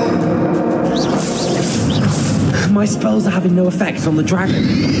 child! My spells are having no effect on the dragon.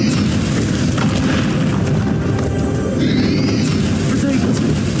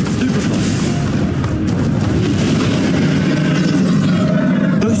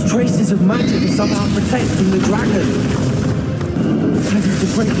 Those traces of magic are somehow protecting the dragon. I need to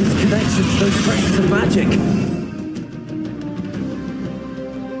Kraken's connection to those traces of magic.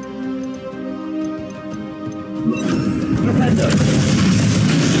 Propendo.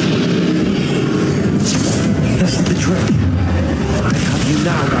 This is the trick. I have you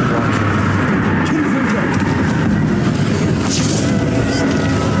now, Ranrock.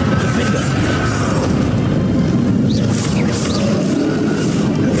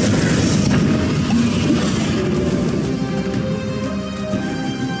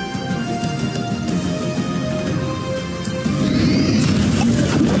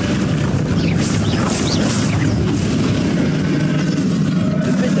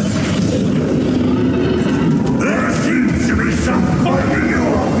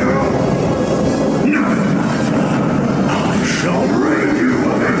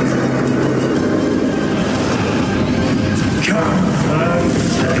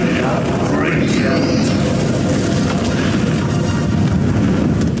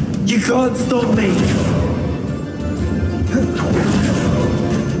 You can't stop me!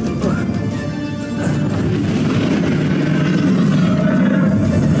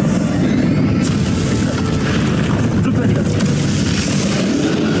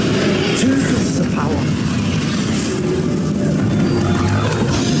 Two sources of power.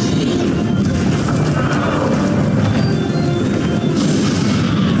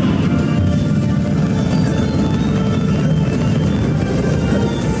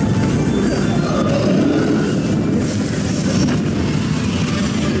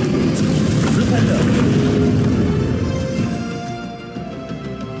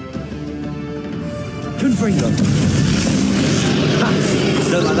 Confringo.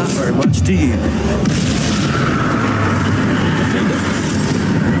 Don't like that very much, do you?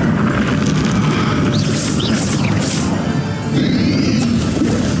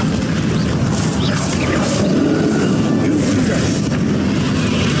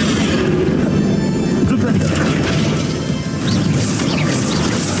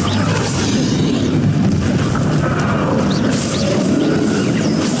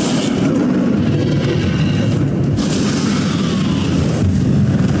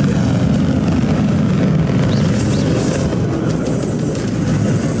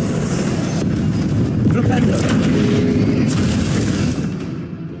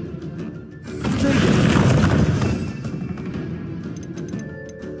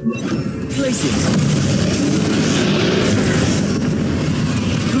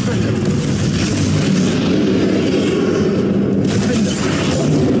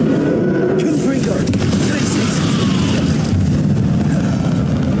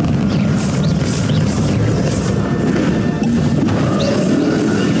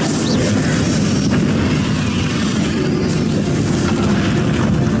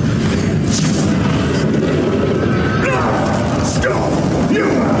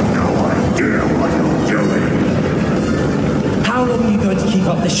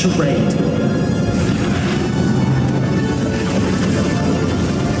 Charade.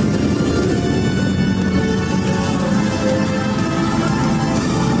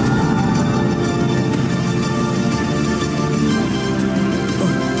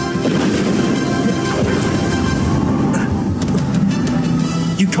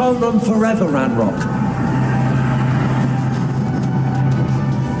 You can't run forever, Ranrock.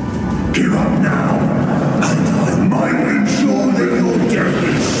 Give up now, and I might ensure that your death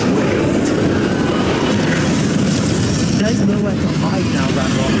is swift. There's nowhere to hide now,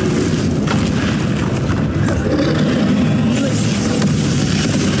 Ranrock.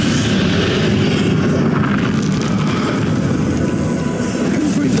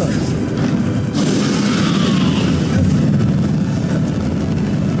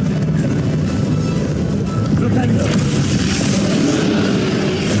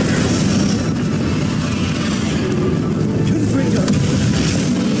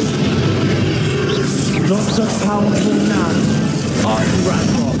 Not so powerful now. I'm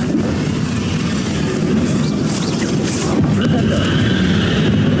Ranrock.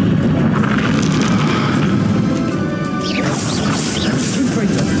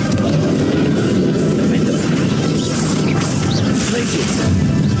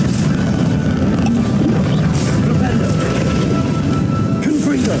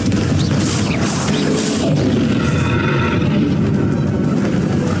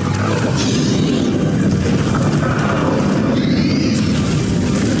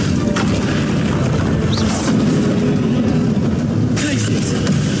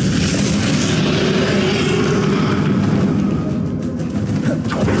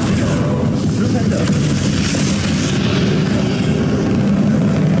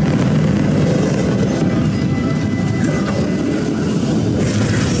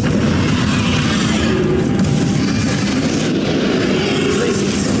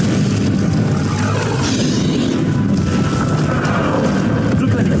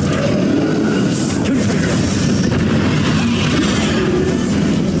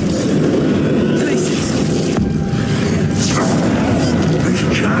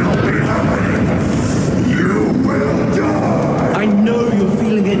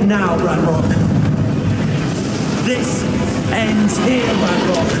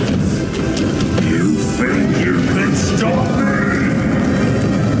 You think you can stop me?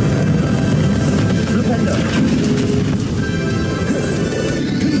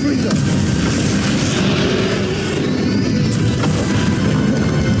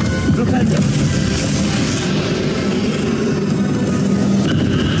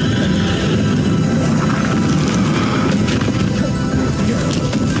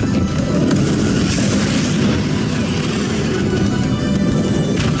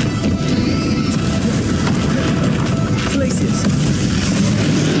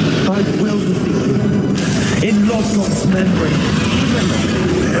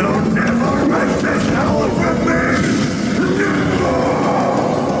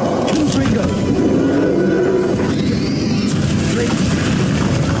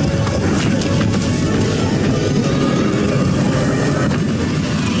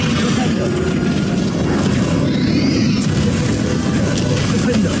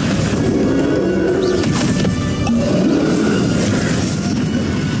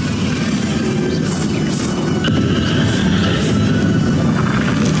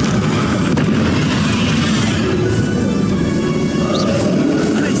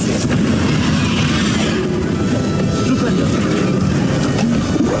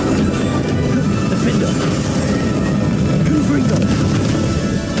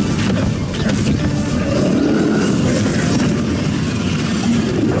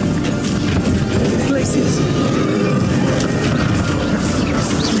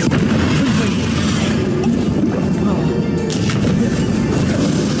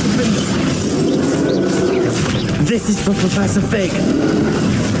 This is for Professor Fig.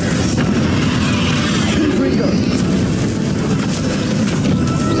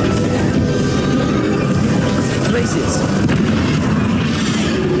 Places.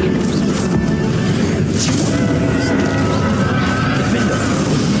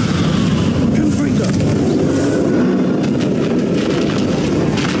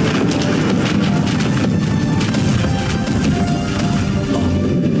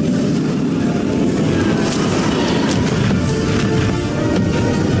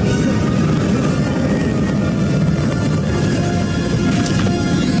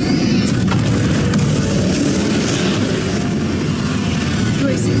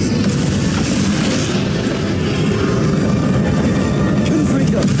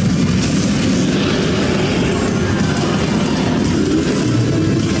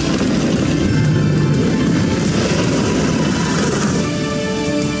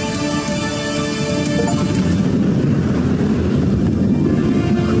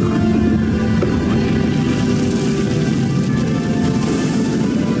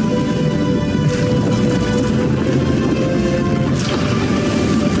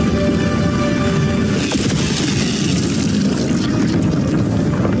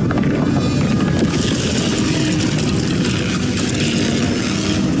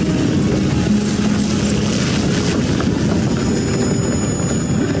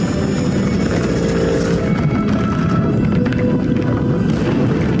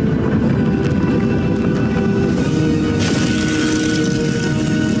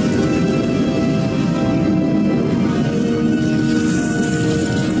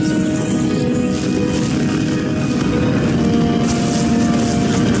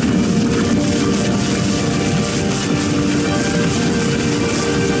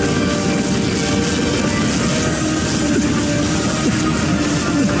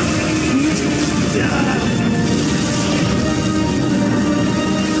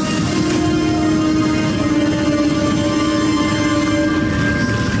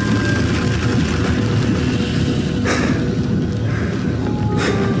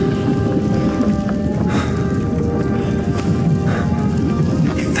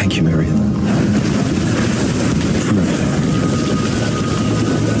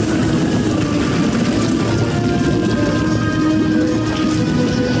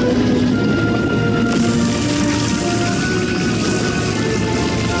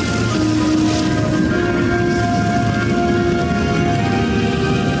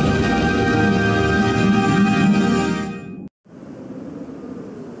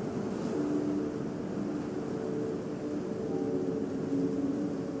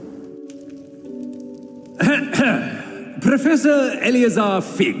 Professor Eleazar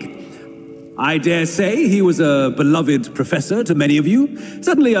Fig. I dare say he was a beloved professor to many of you,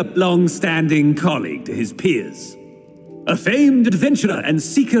 certainly a long-standing colleague to his peers. A famed adventurer and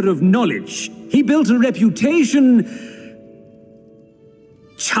seeker of knowledge, he built a reputation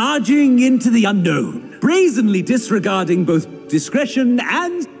charging into the unknown, brazenly disregarding both discretion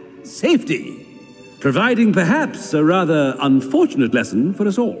and safety. providing perhaps a rather unfortunate lesson for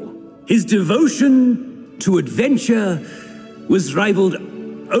us all. His devotion to adventure was rivaled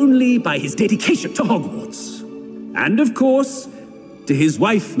only by his dedication to Hogwarts. And of course, to his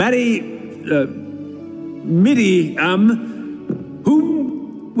wife,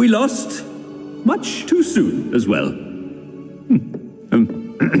 whom we lost much too soon as well.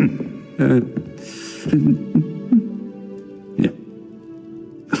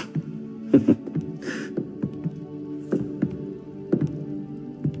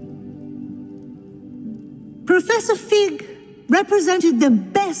 Professor Fig represented the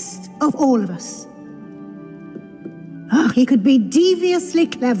best of all of us. He could be deviously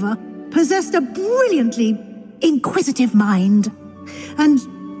clever, possessed a brilliantly inquisitive mind, and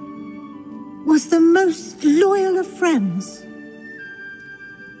was the most loyal of friends.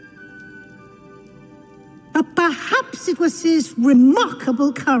 But perhaps it was his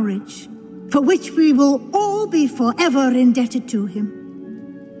remarkable courage, for which we will all be forever indebted to him.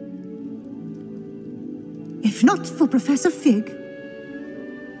 If not for Professor Fig,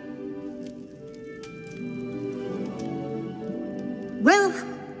 well,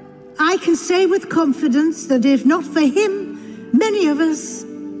 I can say with confidence that if not for him, many of us,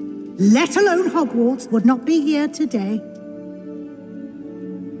 let alone Hogwarts, would not be here today.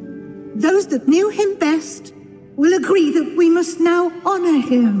 Those that knew him best will agree that we must now honor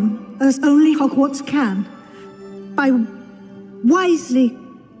him as only Hogwarts can, by wisely,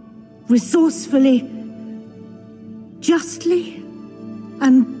 resourcefully, justly,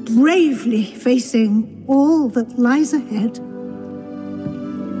 and bravely facing all that lies ahead.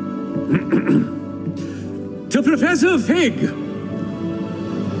 To Professor Fig!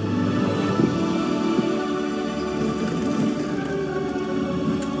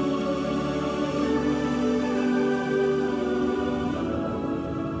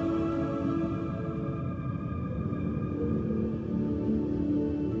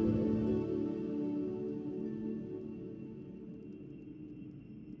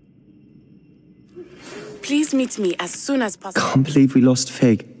 Please meet me as soon as possible. Can't believe we lost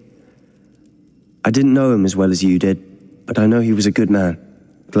Fig. I didn't know him as well as you did, but I know he was a good man.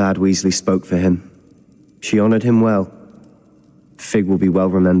 Glad Weasley spoke for him. She honored him well. Fig will be well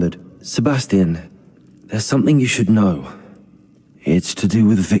remembered. Sebastian, there's something you should know. It's to do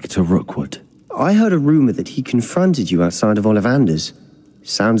with Victor Rookwood. I heard a rumor that he confronted you outside of Ollivander's.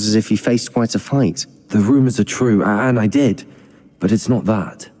 Sounds as if he faced quite a fight. The rumors are true, and I did, but it's not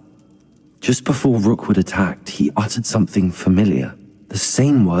that. Just before Rookwood attacked, he uttered something familiar. The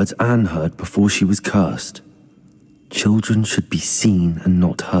same words Anne heard before she was cursed. Children should be seen and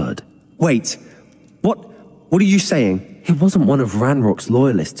not heard. Wait, what are you saying? It wasn't one of Ranrock's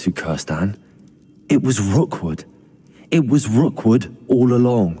loyalists who cursed Anne. It was Rookwood. It was Rookwood all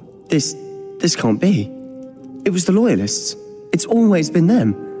along. This can't be. It was the loyalists. It's always been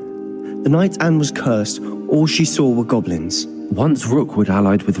them. The night Anne was cursed, all she saw were goblins. Once Rookwood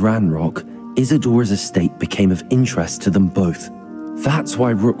allied with Ranrock, Isadora's estate became of interest to them both. That's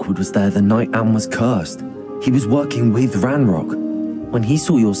why Rookwood was there the night Anne was cursed. He was working with Ranrock. When he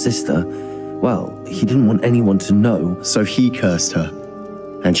saw your sister, well, he didn't want anyone to know. So he cursed her.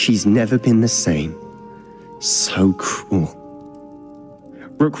 And she's never been the same. So cruel.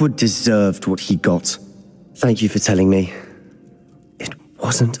 Rookwood deserved what he got. Thank you for telling me. It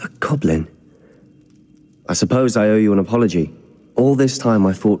wasn't a goblin. I suppose I owe you an apology. All this time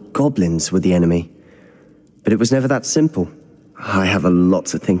I thought goblins were the enemy. But it was never that simple. I have a lot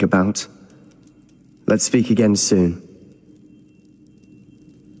to think about. Let's speak again soon.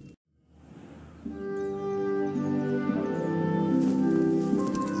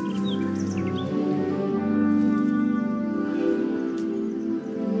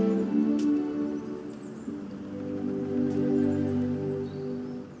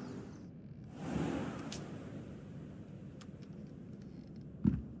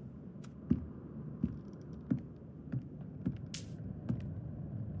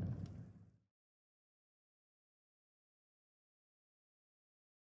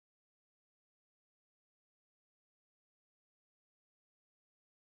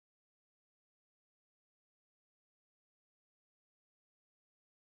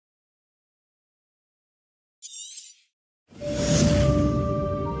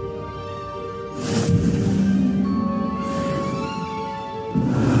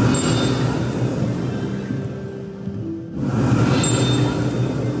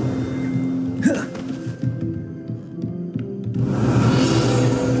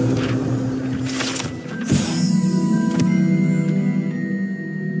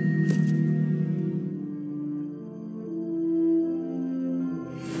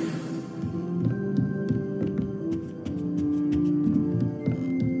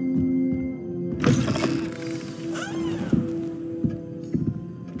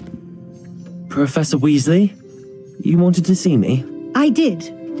 Professor Weasley? You wanted to see me? I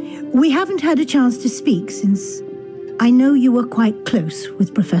did. We haven't had a chance to speak since I know you were quite close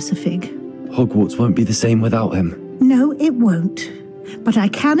with Professor Fig. Hogwarts won't be the same without him. No, it won't. But I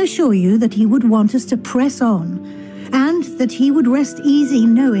can assure you that he would want us to press on, and that he would rest easy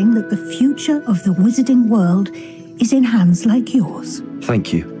knowing that the future of the wizarding world is in hands like yours.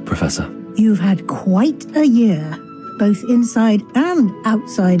 Thank you, Professor. You've had quite a year, both inside and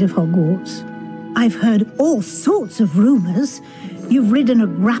outside of Hogwarts. I've heard all sorts of rumors. You've ridden a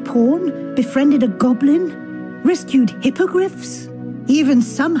graphorn, befriended a goblin, rescued hippogriffs, even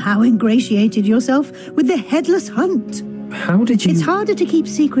somehow ingratiated yourself with the Headless Hunt. How did you... It's harder to keep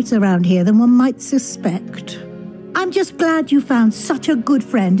secrets around here than one might suspect. I'm just glad you found such a good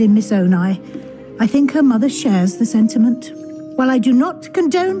friend in Miss Onai. I think her mother shares the sentiment. While I do not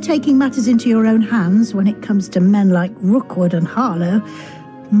condone taking matters into your own hands when it comes to men like Rookwood and Harlow,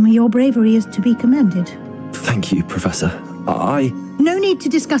 your bravery is to be commended. Thank you, Professor. No need to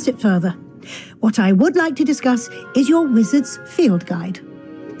discuss it further. What I would like to discuss is your wizard's field guide.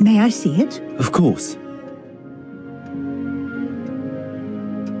 May I see it? Of course.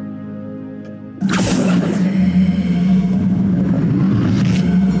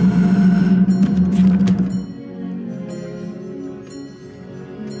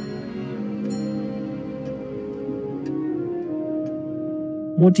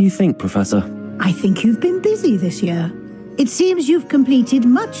 What do you think, Professor? I think you've been busy this year. It seems you've completed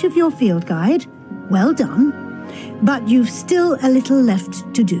much of your field guide. Well done. But you've still a little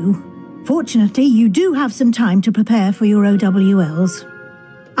left to do. Fortunately, you do have some time to prepare for your OWLs.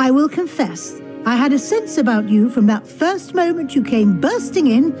 I will confess, I had a sense about you from that first moment you came bursting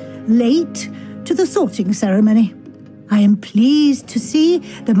in, late, to the sorting ceremony. I am pleased to see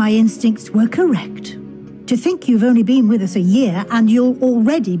that my instincts were correct. To think you've only been with us a year and you'll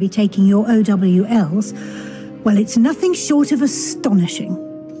already be taking your OWLs, well, it's nothing short of astonishing.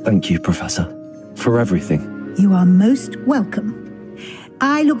 Thank you, Professor, for everything. You are most welcome.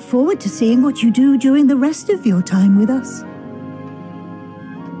 I look forward to seeing what you do during the rest of your time with us.